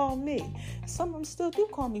to call me. Some of them still do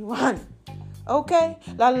call me Ronnie. Okay?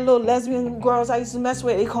 A lot of little lesbian girls I used to mess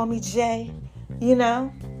with, they call me J. You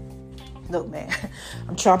know? Look, man,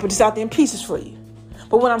 I'm trying to put this out there in pieces for you.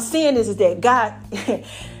 But what I'm saying is that God,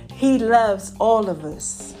 he loves all of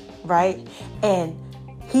us, right? And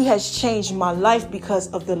he has changed my life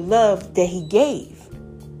because of the love that he gave.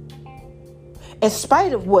 In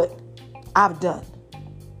spite of what I've done.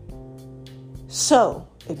 So,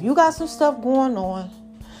 if you got some stuff going on,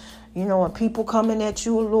 you know, when people coming at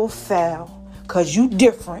you a little foul, because you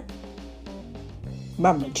different.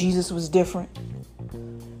 Remember, Jesus was different.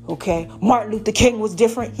 Okay? Martin Luther King was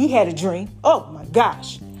different. He had a dream. Oh, my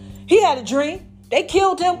gosh. He had a dream. They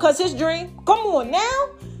killed him because his dream. Come on now.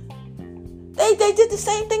 They did the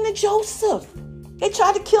same thing to Joseph. They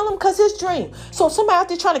tried to kill him because his dream. So if somebody out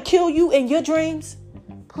there trying to kill you in your dreams,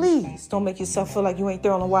 please don't make yourself feel like you ain't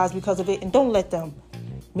thorough and wise because of it. And don't let them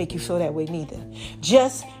make you feel that way neither.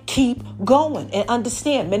 Just keep going and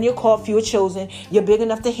understand. Many are called, few are chosen. You're big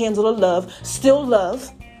enough to handle the love. Still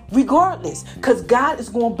love. Regardless, because God is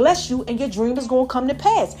going to bless you and your dream is going to come to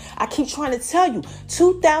pass. I keep trying to tell you,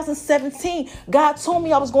 2017, God told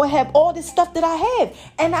me I was going to have all this stuff that I have,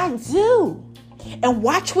 and I do. And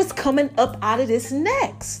watch what's coming up out of this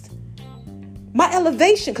next. My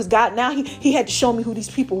elevation, because God now, he had to show me who these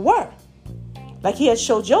people were. Like he had to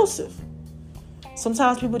show Joseph.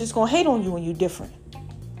 Sometimes people just going to hate on you when you're different.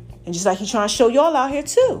 And just like he trying to show y'all out here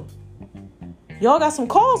too. Y'all got some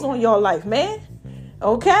calls on your life, man.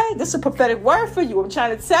 Okay, this is a prophetic word for you. I'm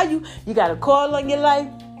trying to tell you, you got a call on your life.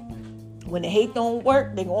 When the hate don't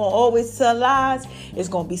work, they're going to always tell lies. It's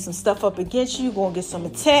going to be some stuff up against you. You're going to get some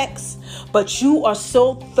attacks. But you are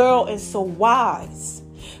so thorough and so wise.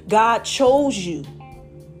 God chose you,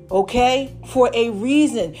 okay, for a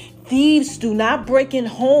reason. Thieves do not break in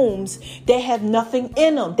homes that have nothing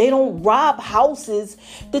in them. They don't rob houses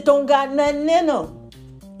that don't got nothing in them.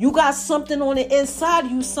 You got something on the inside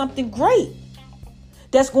of you, something great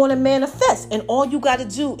that's going to manifest. And all you got to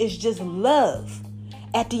do is just love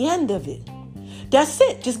at the end of it. That's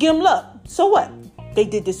it. Just give them love. So what? They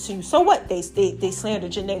did this to you. So what? They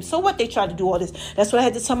slandered your name. So what? They tried to do all this. That's what I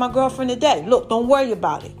had to tell my girlfriend today. Look, don't worry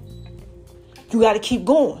about it. You got to keep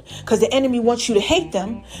going, because the enemy wants you to hate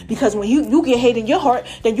them, because when you get hate in your heart,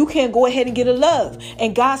 then you can't go ahead and get a love.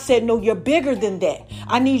 And God said, no, you're bigger than that.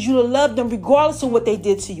 I need you to love them regardless of what they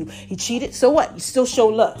did to you. He cheated. So what? You still show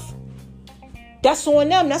love. That's on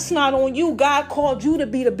them. That's not on you. God called you to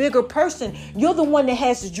be the bigger person. You're the one that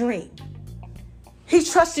has the dream. He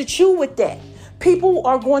trusted you with that. People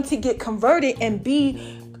are going to get converted and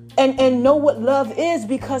and know what love is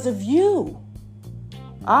because of you.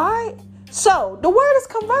 All right? So the word is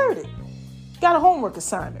converted. Got a homework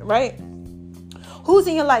assignment, right? Who's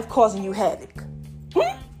in your life causing you havoc?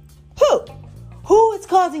 Who? Who is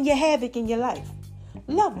causing you havoc in your life?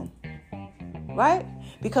 Love them, right?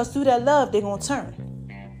 Because through that love, they're going to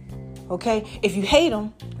turn. Okay? If you hate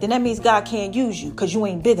them, then that means God can't use you because you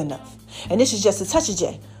ain't big enough. And this is just a touch of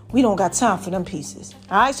J. We don't got time for them pieces.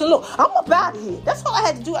 All right, so look, I'm up out of here. That's all I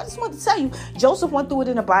had to do. I just wanted to tell you, Joseph went through it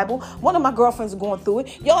in the Bible. One of my girlfriends are going through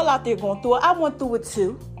it. Y'all out there going through it. I went through it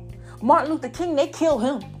too. Martin Luther King, they killed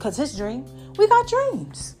him because his dream. We got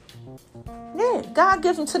dreams. Yeah, God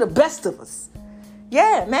gives them to the best of us.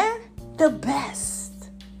 Yeah, man, the best.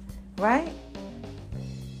 Right?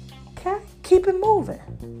 Okay, keep it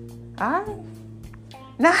moving. All right.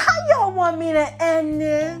 Now, how y'all want me to end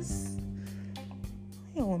this?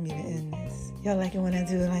 You don't want me to end this. Y'all like it when I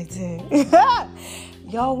do it like that.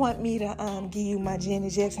 Y'all want me to give you my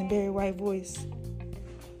Janet Jackson Barry White voice?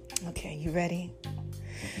 Okay, you ready?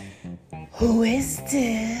 Who is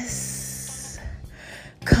this?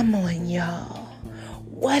 Come on, y'all.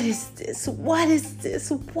 What is this? What is this?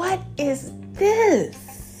 What is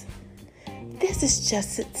this? This is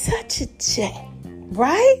just a touch of J,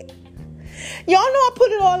 right? Y'all know I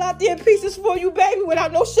put it all out there in pieces for you, baby,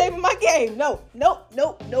 without no shame in my game. No,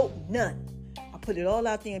 none. I put it all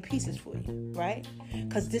out there in pieces for you, right?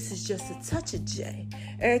 Because this is just a touch of J.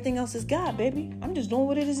 Everything else is God, baby. I'm just doing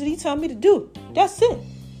what it is that he told me to do. That's it.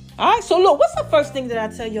 All right, so look, what's the first thing that I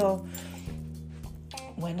tell y'all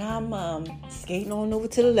when I'm skating on over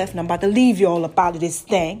to the left and I'm about to leave y'all up out of this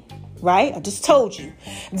thing? Right? I just told you.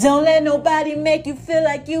 Don't let nobody make you feel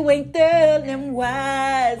like you ain't thorough and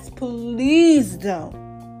wise. Please don't.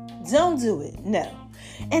 Don't do it. No.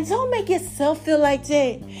 And don't make yourself feel like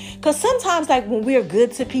that. Because sometimes, like, when we're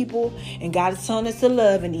good to people and God is telling us to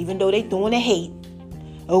love, and even though they doing the hate,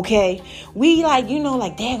 okay, we like,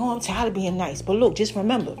 dang, I'm tired of being nice. But look, just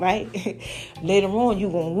remember, right? Later on,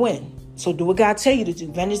 you're going to win. So do what God tell you to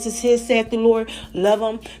do. Vengeance is his, saith the Lord. Love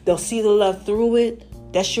them. They'll see the love through it.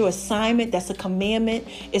 That's your assignment. That's a commandment.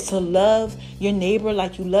 It's to love your neighbor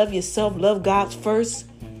like you love yourself. Love God first.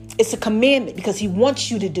 It's a commandment because he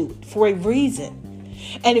wants you to do it for a reason.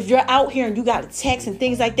 And if you're out here and you got attacks and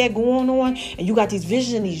things like that going on, and you got these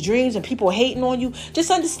visions and these dreams and people hating on you, just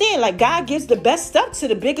understand, like, God gives the best stuff to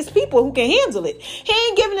the biggest people who can handle it. He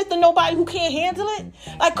ain't giving it to nobody who can't handle it.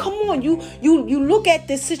 Like, come on, you look at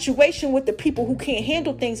this situation with the people who can't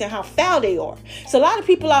handle things and how foul they are. So a lot of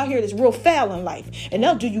people out here that's real foul in life, and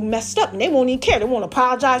they'll do you messed up and they won't even care. They won't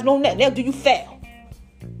apologize, no nothing. They'll do you foul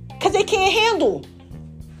because they can't handle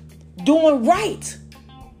doing right.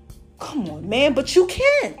 Come on, man, but you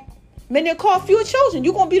can. Man, they're called few chosen.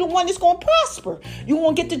 You're going to be the one that's going to prosper. You're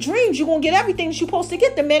going to get the dreams. You're going to get everything that you're supposed to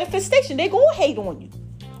get, the manifestation. They're going to hate on you,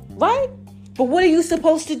 right? But what are you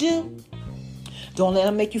supposed to do? Don't let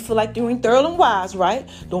them make you feel like you're thorough and wise, right?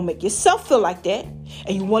 Don't make yourself feel like that.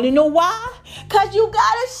 And you want to know why? Because you got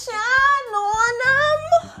to shine on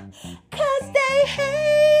them. Because they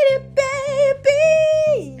hate it,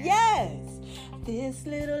 baby. Yes. This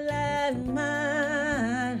little light of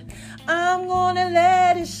mine, I'm gonna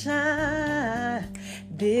let it shine.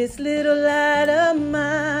 This little light of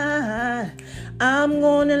mine, I'm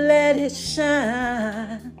gonna let it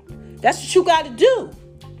shine. That's what you gotta do.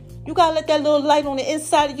 You gotta let that little light on the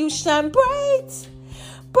inside of you shine bright.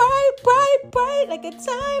 Bright, bright, bright, like a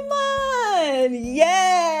diamond.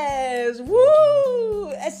 Yes. Woo.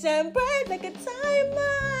 It shine bright like a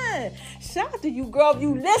diamond. Shout out to you, girl, if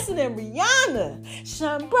you listening, Rihanna.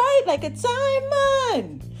 Shine bright like a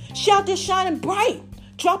diamond. She out there shining bright.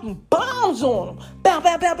 dropping bombs on them. Bow,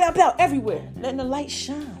 bow, bow, bow, bow, everywhere. Letting the light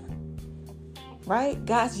shine. Right?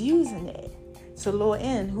 God's using it to lure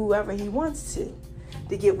in whoever he wants to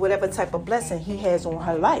get whatever type of blessing he has on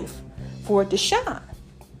her life for it to shine.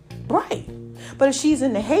 Right. But if she's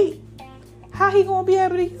in the hate, how he going to be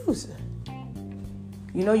able to use her?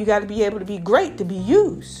 You know, you got to be able to be great to be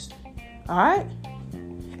used. All right?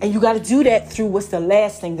 And you got to do that through what's the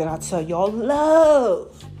last thing that I'll tell y'all?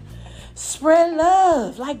 Love. Spread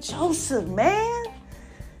love. Like Joseph, man.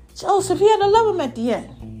 Joseph, he had to love him at the end.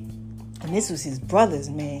 And this was his brothers,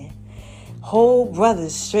 man. Whole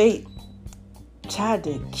brothers straight tried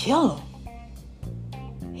to kill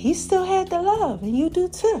him. He still had the love, and you do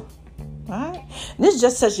too. All right? And this is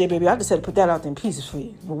just such a baby. I just had to put that out there in pieces for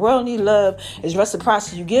you. The world need love. It's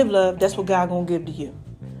reciprocity. You give love, that's what God gonna give to you.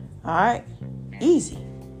 All right? Easy.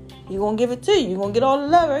 He gonna give it to you. You gonna get all the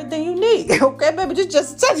love, everything you need. Okay, baby? This is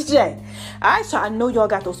just such a day. All right? So I know y'all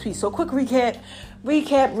got those pieces. So quick recap. I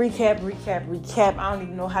don't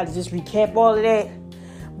even know how to just recap all of that.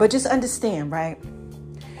 But just understand, right?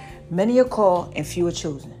 Many are called and few are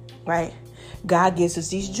chosen, right? God gives us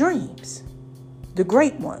these dreams, the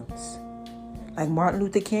great ones. Like Martin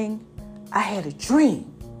Luther King, I had a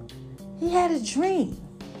dream. He had a dream.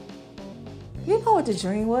 You know what the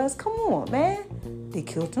dream was? Come on, man. They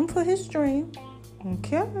killed him for his dream.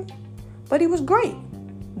 Okay. But he was great.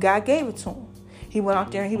 God gave it to him. He went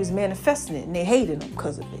out there and he was manifesting it, and they hated him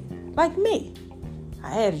because of it. Like me.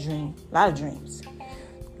 I had a dream. A lot of dreams.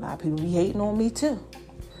 A lot of people be hating on me too.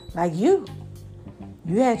 Like you.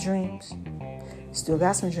 You had dreams. Still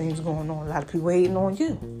got some dreams going on. A lot of people hating on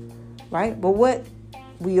you. Right? But what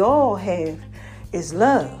we all have is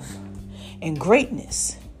love and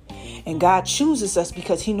greatness. And God chooses us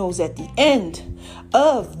because he knows at the end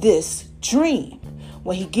of this dream,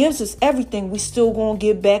 when he gives us everything, we still going to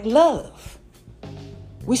give back love.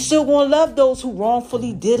 We still going to love those who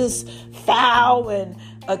wrongfully did us foul and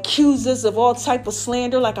accuse us of all type of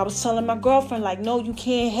slander. Like I was telling my girlfriend, like, no, you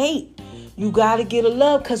can't hate. You got to get a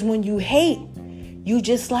love, because when you hate, you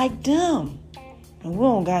just like them. And we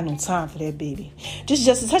don't got no time for that, baby.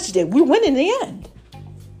 Just a touch of that. We win in the end.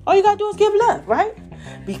 All you got to do is give love, right?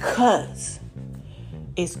 Because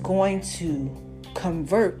it's going to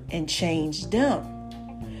convert and change them.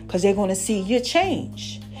 Because they're going to see your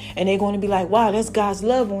change. And they're going to be like, wow, that's God's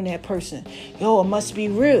love on that person. Yo, it must be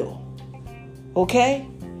real. Okay?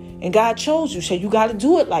 And God chose you, so you got to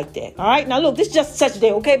do it like that. All right? Now, look, this is just such a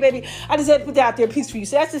day, okay, baby? I just had to put that out there, peace for you.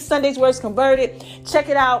 So that's this Sunday's Words Converted. Check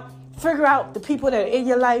it out. Figure out the people that are in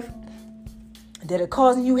your life that are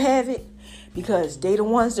causing you havoc, because they the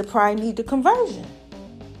ones that probably need the conversion.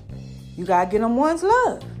 You got to get them one's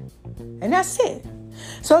love. And that's it.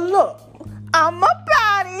 So, look, I'm up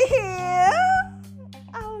out of here.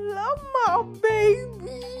 I love my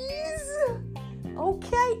babies.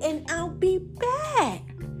 Okay? And I'll be back.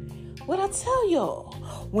 What I tell y'all?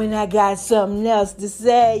 When I got something else to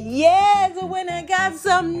say, yes. When I got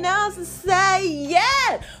something else to say,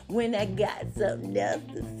 yes. When I got something else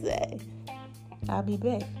to say, I'll be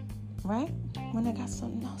back, right? When I got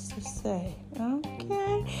something else to say,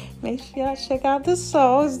 okay? Make sure y'all check out the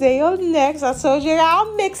songs. They are next. I told you our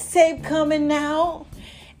mixtape coming out.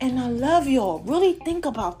 And I love y'all. Really think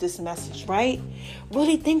about this message, right?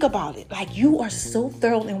 Really think about it. Like, you are so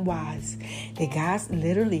thorough and wise that God's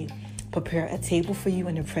literally prepare a table for you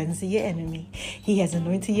in the presence of your enemy. He has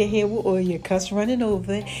anointed your head with oil, your cups running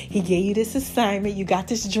over. He gave you this assignment. You got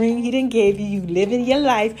this dream he didn't give you. You live in your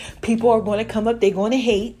life. People are going to come up. They're going to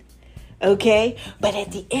hate. Okay? But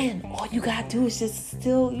at the end, all you got to do is just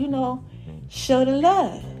still, show the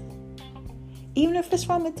love. Even if it's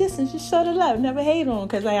from a distance, just show the love. Never hate on them,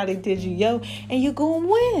 because like how they did you, yo. And you're going to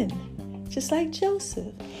win. Just like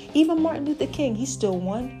Joseph. Even Martin Luther King, he still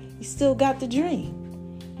won. He still got the dream.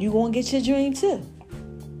 You gonna get your dream too.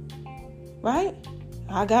 Right?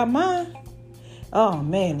 I got mine. Oh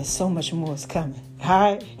man, there's so much more is coming.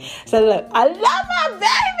 Alright? So look, I love my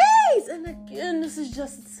babies! And again, this is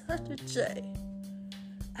just such a day.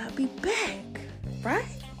 I'll be back. Right?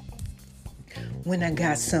 When I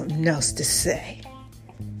got something else to say.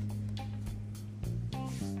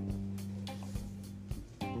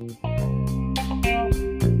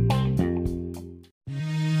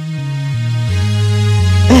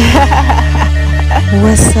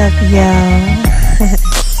 What's up, y'all?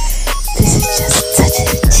 This is just such a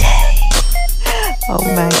J. Oh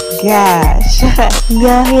my gosh.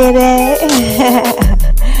 Y'all hear that?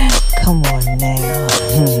 Come on now.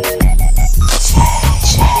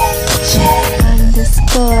 J.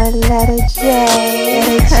 Letter J.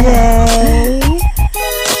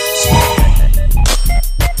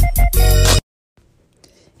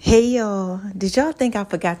 Hey y'all, did y'all think I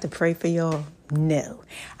forgot to pray for y'all? No,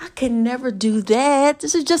 I can never do that.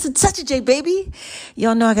 This is just a touch of J, baby.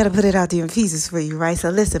 Y'all know I got to put it out there in pieces for you, right? So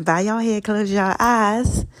listen, bow y'all head, close y'all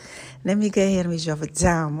eyes. Let me go ahead and drop a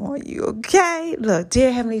dime on you, okay? Look,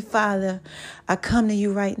 dear Heavenly Father, I come to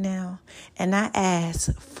you right now and I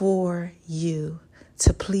ask for you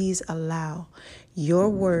to please allow your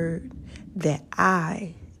word that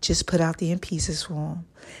I just put out there in pieces form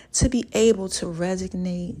to be able to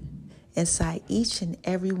resonate inside each and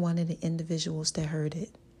every one of the individuals that heard it.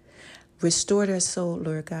 Restore their soul,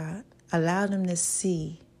 Lord God. Allow them to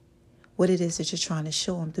see what it is that you're trying to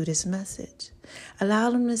show them through this message.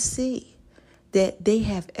 Allow them to see that they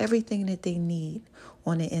have everything that they need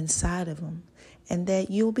on the inside of them and that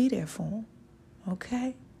you'll be there for them,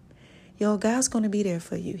 okay? Yo, God's going to be there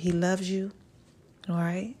for you. He loves you, all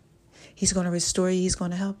right? He's going to restore you. He's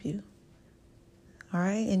going to help you, all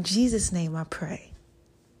right? In Jesus' name I pray.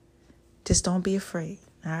 Just don't be afraid,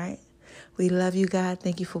 all right? We love you, God.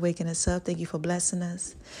 Thank you for waking us up. Thank you for blessing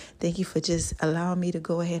us. Thank you for just allowing me to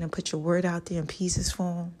go ahead and put your word out there in pieces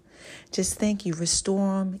for them. Just thank you.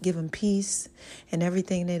 Restore them, give them peace and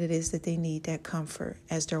everything that it is that they need, that comfort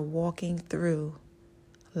as they're walking through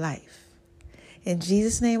life. In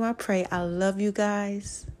Jesus' name I pray. I love you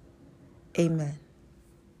guys. Amen.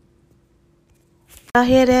 Y'all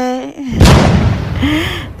hear that?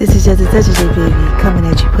 This is just a touch of J, baby, coming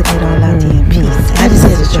at you, putting it all out there in peace. I just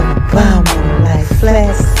had to drop a bomb on like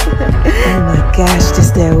flex. Oh my gosh,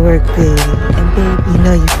 this that work, baby. And baby, you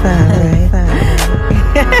know you fine, right?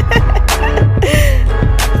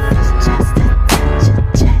 It's just a touch of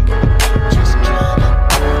J. Just trying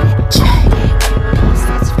to J.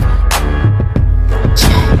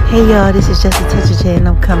 Hey y'all, this is just a touch of J, and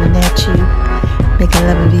I'm coming at you, making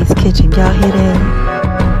love in V's kitchen. Y'all hear that?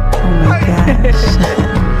 Oh my gosh.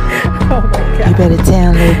 Oh my God. You better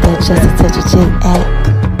download that Just a Touch of J app.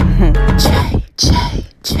 J.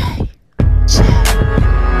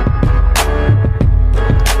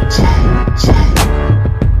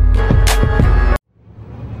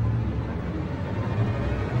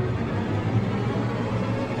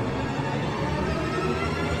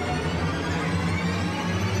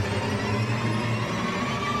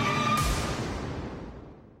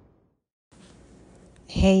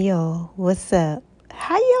 Hey y'all, what's up?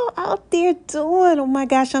 How y'all out there doing? Oh my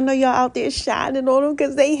gosh, I know y'all out there shining on them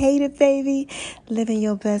because they hate it, baby. Living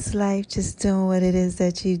your best life, just doing what it is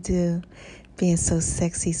that you do. Being so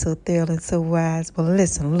sexy, so thrilling, so wise. Well,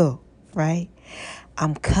 listen, look, right?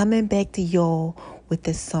 I'm coming back to y'all with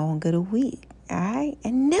the song of the week, all right?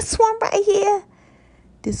 And this one right here,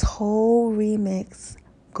 this whole remix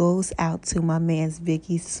goes out to my man's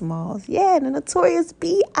Biggie Smalls. Yeah, the Notorious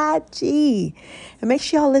B.I.G. And make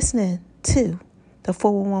sure y'all listening to the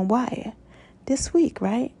 411 Wire this week,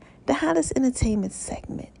 right? The hottest entertainment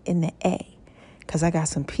segment in the A. Because I got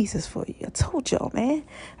some pieces for you. I told y'all, man.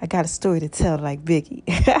 I got a story to tell like Biggie.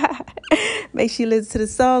 Make sure you listen to the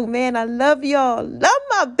song, man. I love y'all. Love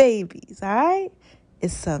my babies, all right?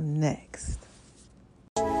 It's up next.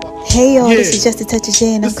 Hey y'all, this is just a touch of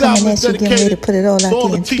J, and I'm coming at you, getting ready to put it all out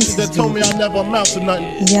there in pieces. That told me I never amount to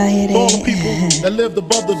nothing. Y'all hear that? All the people that lived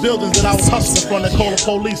above the buildings that I was hustling from, that called the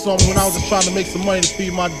police on me when I was just trying to make some money to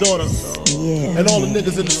feed my daughter. Yeah. And all the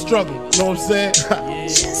niggas in the struggle, you know what I'm saying?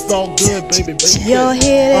 It's all good, baby. Y'all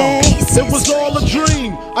hear that? It was all a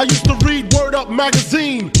dream. I used to read Word Up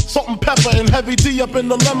magazine, Salt and Pepper and Heavy D up in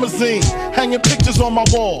the limousine, hanging pictures on my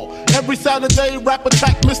wall. Every Saturday, rap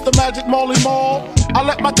attack, Mr. Magic Molly Mall. I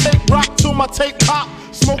let my tape rock till my tape pop.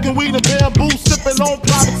 Smoking weed and bamboo, sipping on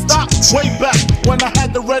private stock. Way back when I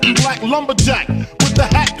had the red and black lumberjack with the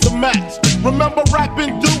hat to match. Remember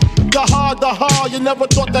rapping Duke? The hard. You never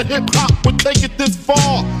thought that hip hop would take it this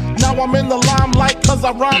far. Now I'm in the limelight cause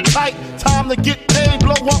I rhyme tight. Time to get paid,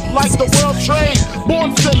 blow up like the world trade.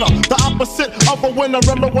 Born sinner, the opposite of a winner.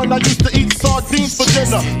 Remember when I used to eat sardines for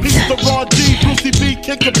dinner? Piece of Raw D, Brucey B,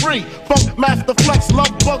 Kid Capri, Funk Master Flex,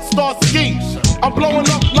 Love Bug, Star Ski. I'm blowing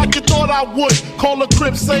up like you thought I would. Call a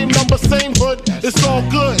crib, same number, same hood. It's all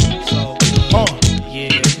good.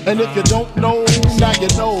 And if you don't know, now you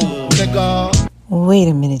know, nigga. Wait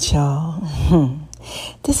a minute, y'all.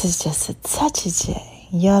 This is just a touch of J.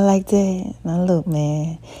 Y'all like that? Now look,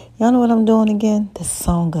 man. Y'all know what I'm doing again? The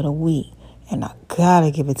song of the week. And I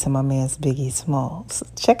gotta give it to my man's Biggie Smalls.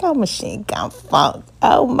 Check out Machine Gun Funk.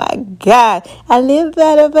 Oh my God. I live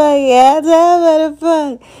by the funk. Yeah, I live by the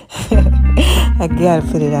funk. I gotta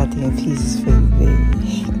put it out there in pieces for you,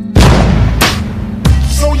 baby.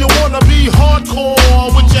 So you wanna be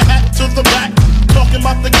hardcore with your hat to the back, talking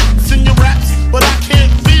about the g***s in your raps, but I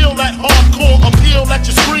can't feel that hardcore appeal that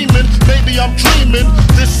you're screaming. Baby, I'm dreaming.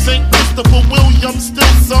 This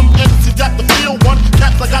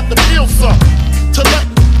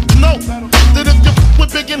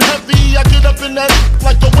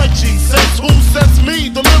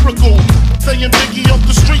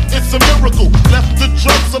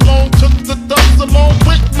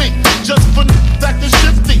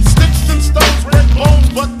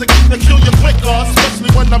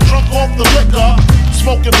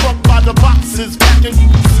taking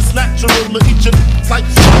it's natural to each of these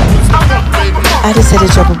types of baby. I just had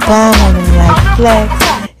to drop a bomb on him like flex.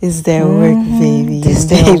 Is that work, baby? This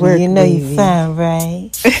Baby, that work, you know baby. you fine,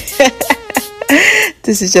 right?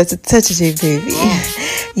 This is just a touch of J, baby.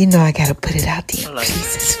 You know I gotta put it out there in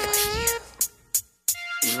pieces for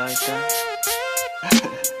you. You like that?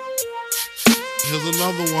 Here's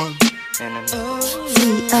another one.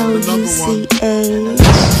 C-O-U-C-H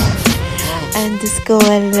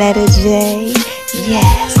 _ J.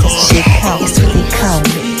 Yes, that's what they call me. That's what they call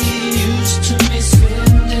me.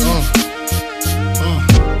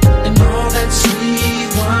 And all that sweet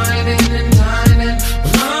whining and dining,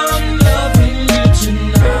 I'm loving you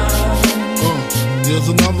tonight. Here's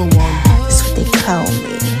another one. That's what they call me.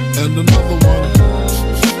 And another one.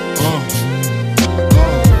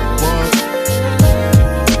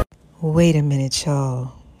 Wait a minute,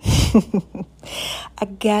 y'all. I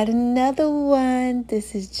got another one.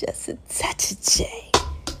 This is just a touch of J.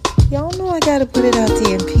 Y'all know I gotta put it out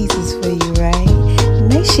there in pieces for you, right?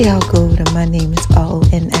 Make sure y'all go to my name is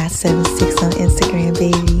RONI76 on Instagram,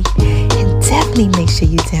 baby. And definitely make sure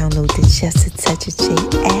you download the Just a Touch of J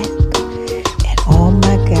app. And oh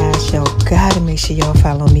my gosh, y'all gotta make sure y'all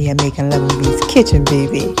follow me at Making Love in B's Kitchen,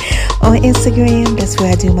 baby. On Instagram, that's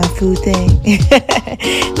where I do my food thing.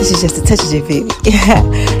 This is just a touch of J, baby.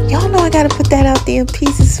 Y'all know I gotta put that out there in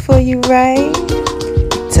pieces for you, right?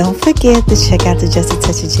 Don't forget to check out the Just a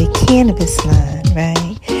Touch of J cannabis line,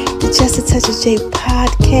 right? The Just a Touch of J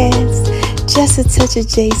podcast, Just a Touch of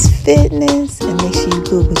J's fitness, and make sure you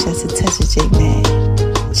Google Just a Touch of J, man.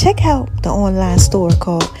 Check out the online store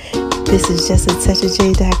called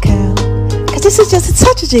thisisjustatouchofj.com, because this is just a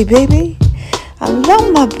touch of J, baby. I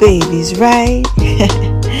love my babies, right?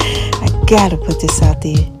 I gotta put this out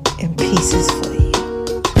there in pieces for you.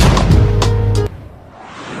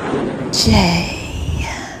 J.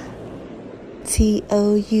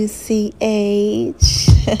 TOUCH.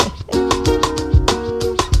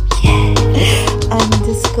 Yeah.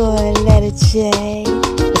 _ J.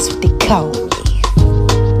 That's what they call me.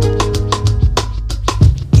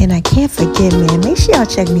 And I can't forget, man, make sure y'all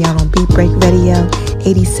check me out on Beat Break Radio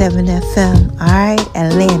 87 FM, alright?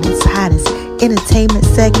 Atlanta's hottest entertainment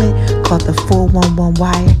segment called the 411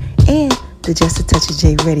 Wire and the Just a Touch of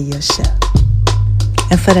J radio show.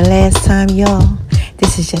 And for the last time, y'all,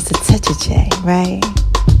 this is just a touch of J, right?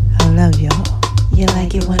 I love y'all. You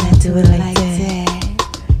like it when I do it like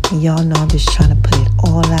that? And y'all know I'm just trying to put it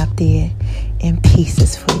all out there in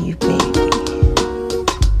pieces for you, baby.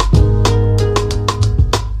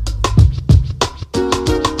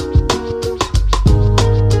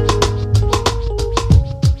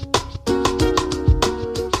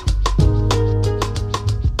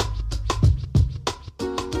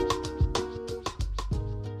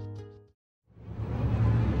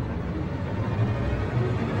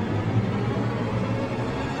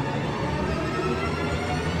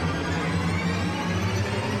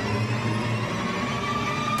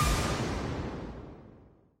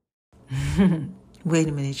 Wait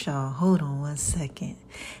a minute, y'all. Hold on one second.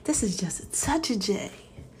 This is just a touch of J.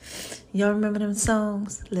 Y'all remember them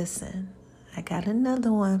songs? Listen, I got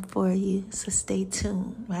another one for you, so stay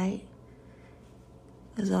tuned, right?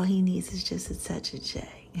 Because all he needs is just a touch of J.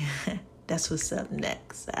 That's what's up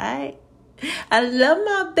next, all right? I love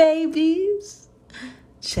my babies.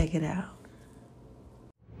 Check it out.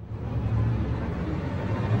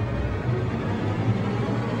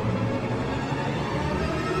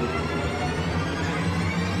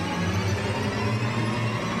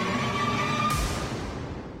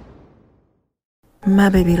 My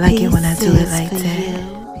baby like it when I do it like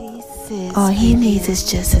that. All he needs is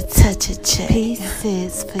just a touch of J.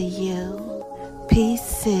 Pieces for you.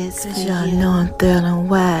 Pieces for you. Y'all know I'm thrilling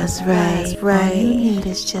wise, right? All you need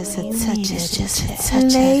is just a touch of J.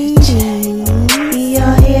 Ladies,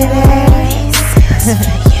 y'all hear that?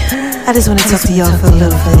 I just want to talk to y'all for a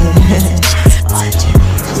little bit.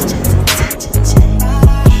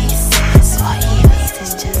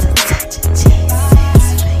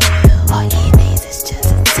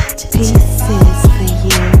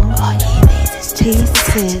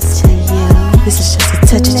 Pieces for you. This is just a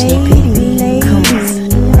touch of J, baby. Come on.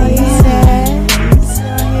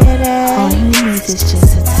 All you need is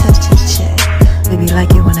just a touch of J. Baby, like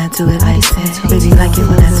it when I do it like that. Baby, like it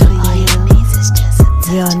when I do it.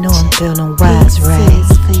 Y'all know I'm feeling wise, right?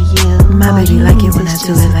 My baby like it when I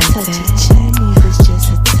do it like that.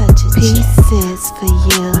 Pieces for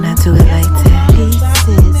you. When I do it like that.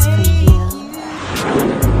 Pieces for you.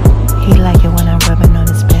 He like it when I'm rubbing on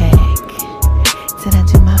his back. Then I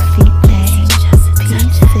do my feet thing.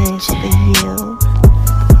 Pieces for you.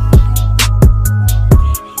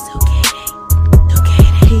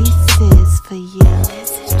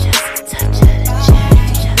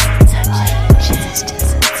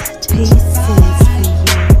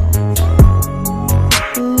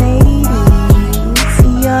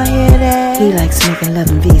 V likes making love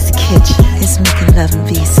in V's kitchen. It's making love in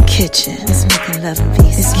V's kitchen. It's making love in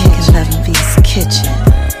V's kitchen. It's making love in V's kitchen.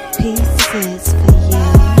 Pieces for you.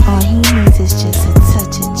 All he needs is just a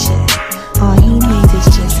touch of check. All he needs is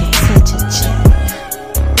just a touch of check.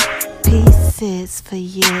 Pieces for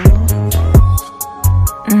you.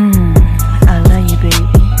 I love you,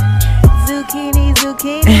 baby. Zucchini,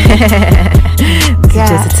 zucchini.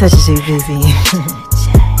 Just a touch of J, baby.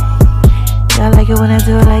 Y'all like it when I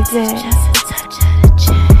do it like that?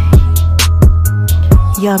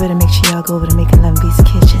 Y'all better make sure y'all go over to Making Love in V's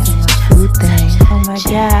kitchen. My food thing. Oh my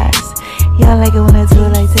gosh. Y'all like it when I do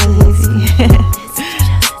it like that, baby?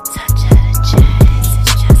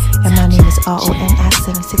 And my name is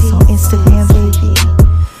RONI76 on Instagram, baby.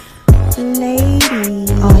 Lady,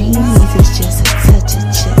 all he needs is just a touch of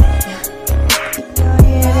check. Y'all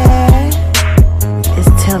hear that? It's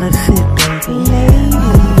tell it fit, baby.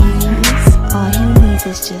 Ladies, all he needs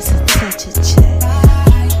is just a touch of check.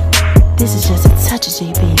 This is just a touch of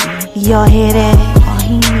J, baby. Y'all hear that? All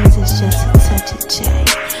he needs is just a touch of J.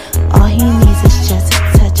 All he needs is just a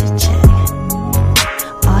touch of J.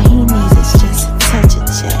 All he needs is just a touch of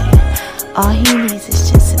J. All he needs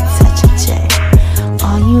is just a touch of J.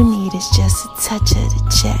 All you need is just a touch of the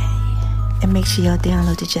J. And make sure y'all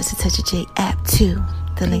download the Just a Touch of J app too.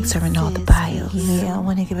 The links are in all the bios. Yeah, I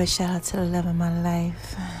want to give a shout out to the love of my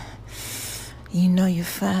life. You know you're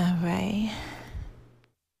fine, right?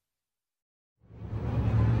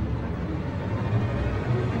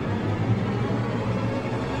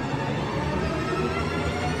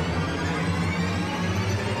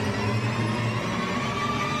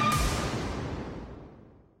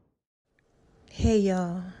 Hey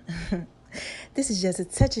y'all, this is Just a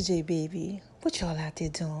Touch of J, baby. What y'all out there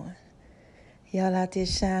doing? Y'all out there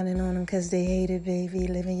shining on them because they hate it, baby,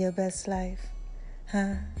 living your best life,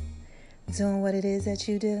 huh? Doing what it is that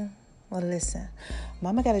you do? Well, listen,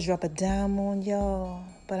 mama got to drop a dime on y'all,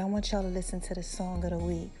 but I want y'all to listen to the song of the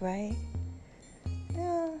week, right?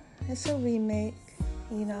 Yeah, it's a remake,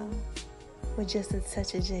 you know, with just a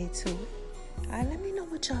touch of J to it. All right, let me know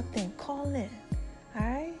what y'all think. Call in, all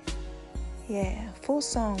right? Yeah, full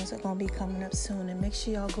songs are going to be coming up soon. And make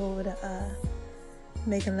sure y'all go over to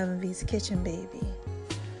Making Love in V's kitchen, baby.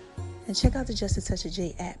 And check out the Just a Touch of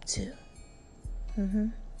J app, too.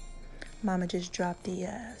 Mama just dropped the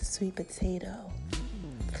sweet potato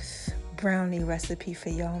brownie recipe for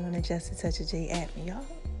y'all on the Just a Touch of J app.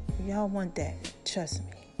 Y'all want that. Trust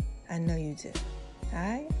me. I know you do. All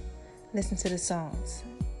right? Listen to the songs.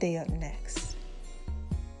 They up next.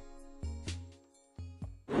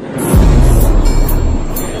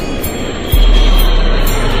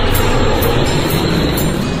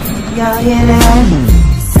 Y'all hear that?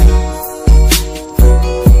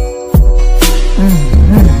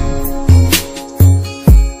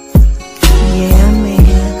 Yeah, man.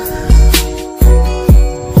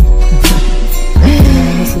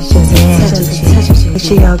 This is just a touch of J. Make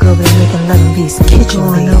sure y'all go over to Making Love in V's kitchen.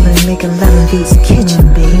 Going over to Making Love in V's kitchen,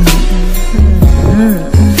 baby.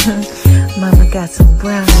 Mama got some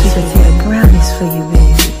brownies. She just had brownies for you,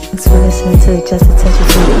 baby. Thanks for listening to the Just a Touch of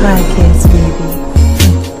J podcast, baby.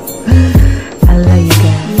 I love you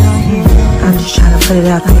guys. I'm just trying to put it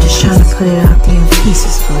out. I'm just trying to put it out there in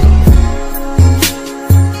pieces for you.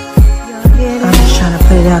 I'm just trying to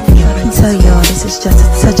put it out there in pieces. Tell y'all this is just a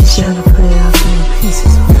touch of J. Trying to put it out there in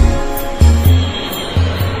pieces for you.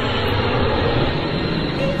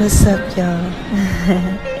 What's up, y'all?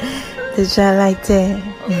 Did y'all like that?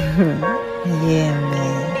 Yeah,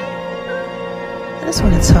 man. I just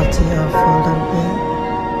want to talk to y'all for a little bit.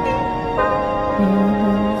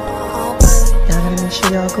 Y'all gotta make sure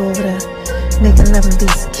y'all go over there Making Love in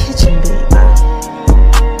V's kitchen, baby.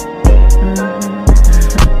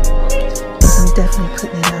 I'm definitely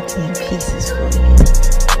putting it out there in pieces for you.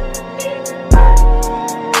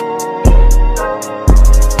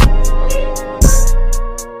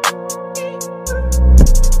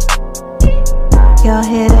 Y'all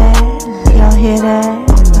hear that? Y'all hear that?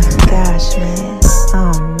 Oh my gosh, man.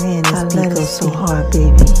 Oh man, this beat goes so hard,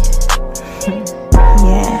 baby.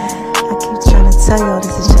 Yeah, I keep trying to tell y'all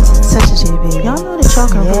this is just a touch of J, baby. Y'all know that y'all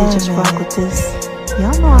can really just rock with this.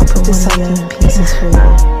 Y'all know I put this out there in pieces for you.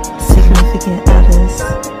 Significant others.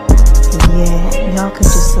 Yeah, y'all can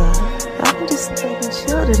just take and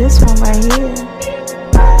chill to this one right here.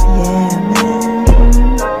 Yeah, man.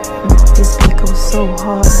 This beat goes so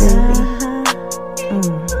hard, baby.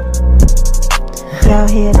 Y'all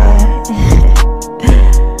hear that?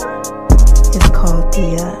 It's called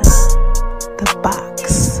the box.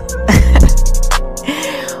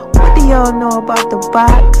 What do y'all know about the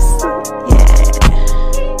box? Yeah.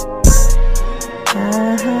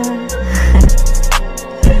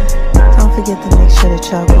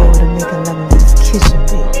 y'all go over to Making Love in This Kitchen,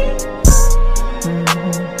 baby.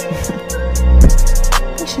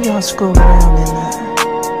 Make sure y'all scroll around and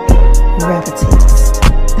grab a taste.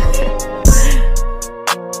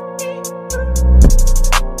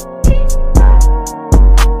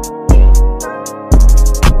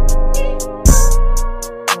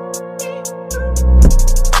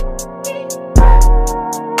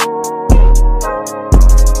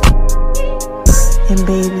 And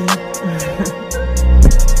baby,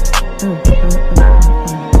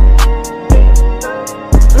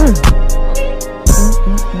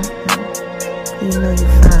 you know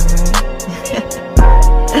you're fine, right?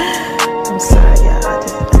 I'm sorry, y'all. I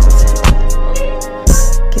just had to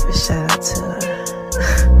give a shout out to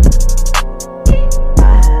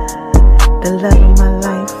the love of my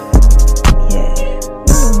life. Yeah, you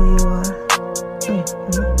know who you are.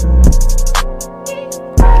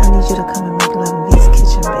 I need you to come and make love in V's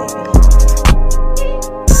kitchen, baby.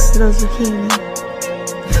 Little zucchini.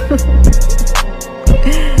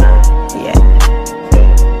 Yeah.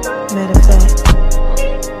 Matter of fact,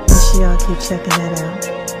 make sure y'all keep checking that out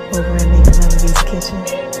over at Making Love in V's kitchen.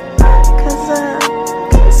 Cause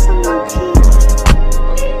got some new healing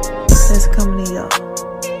that's coming to y'all.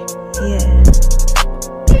 Yeah.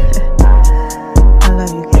 I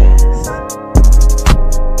love you guys.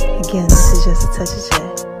 Again, this is just a touch of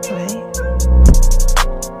jet, right?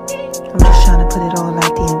 I'm just trying to put it all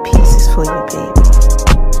out there in pieces for you, baby.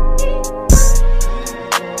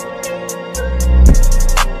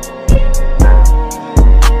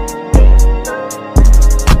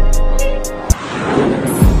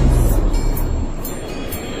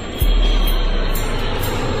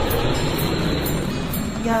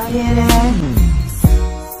 Y'all hear that?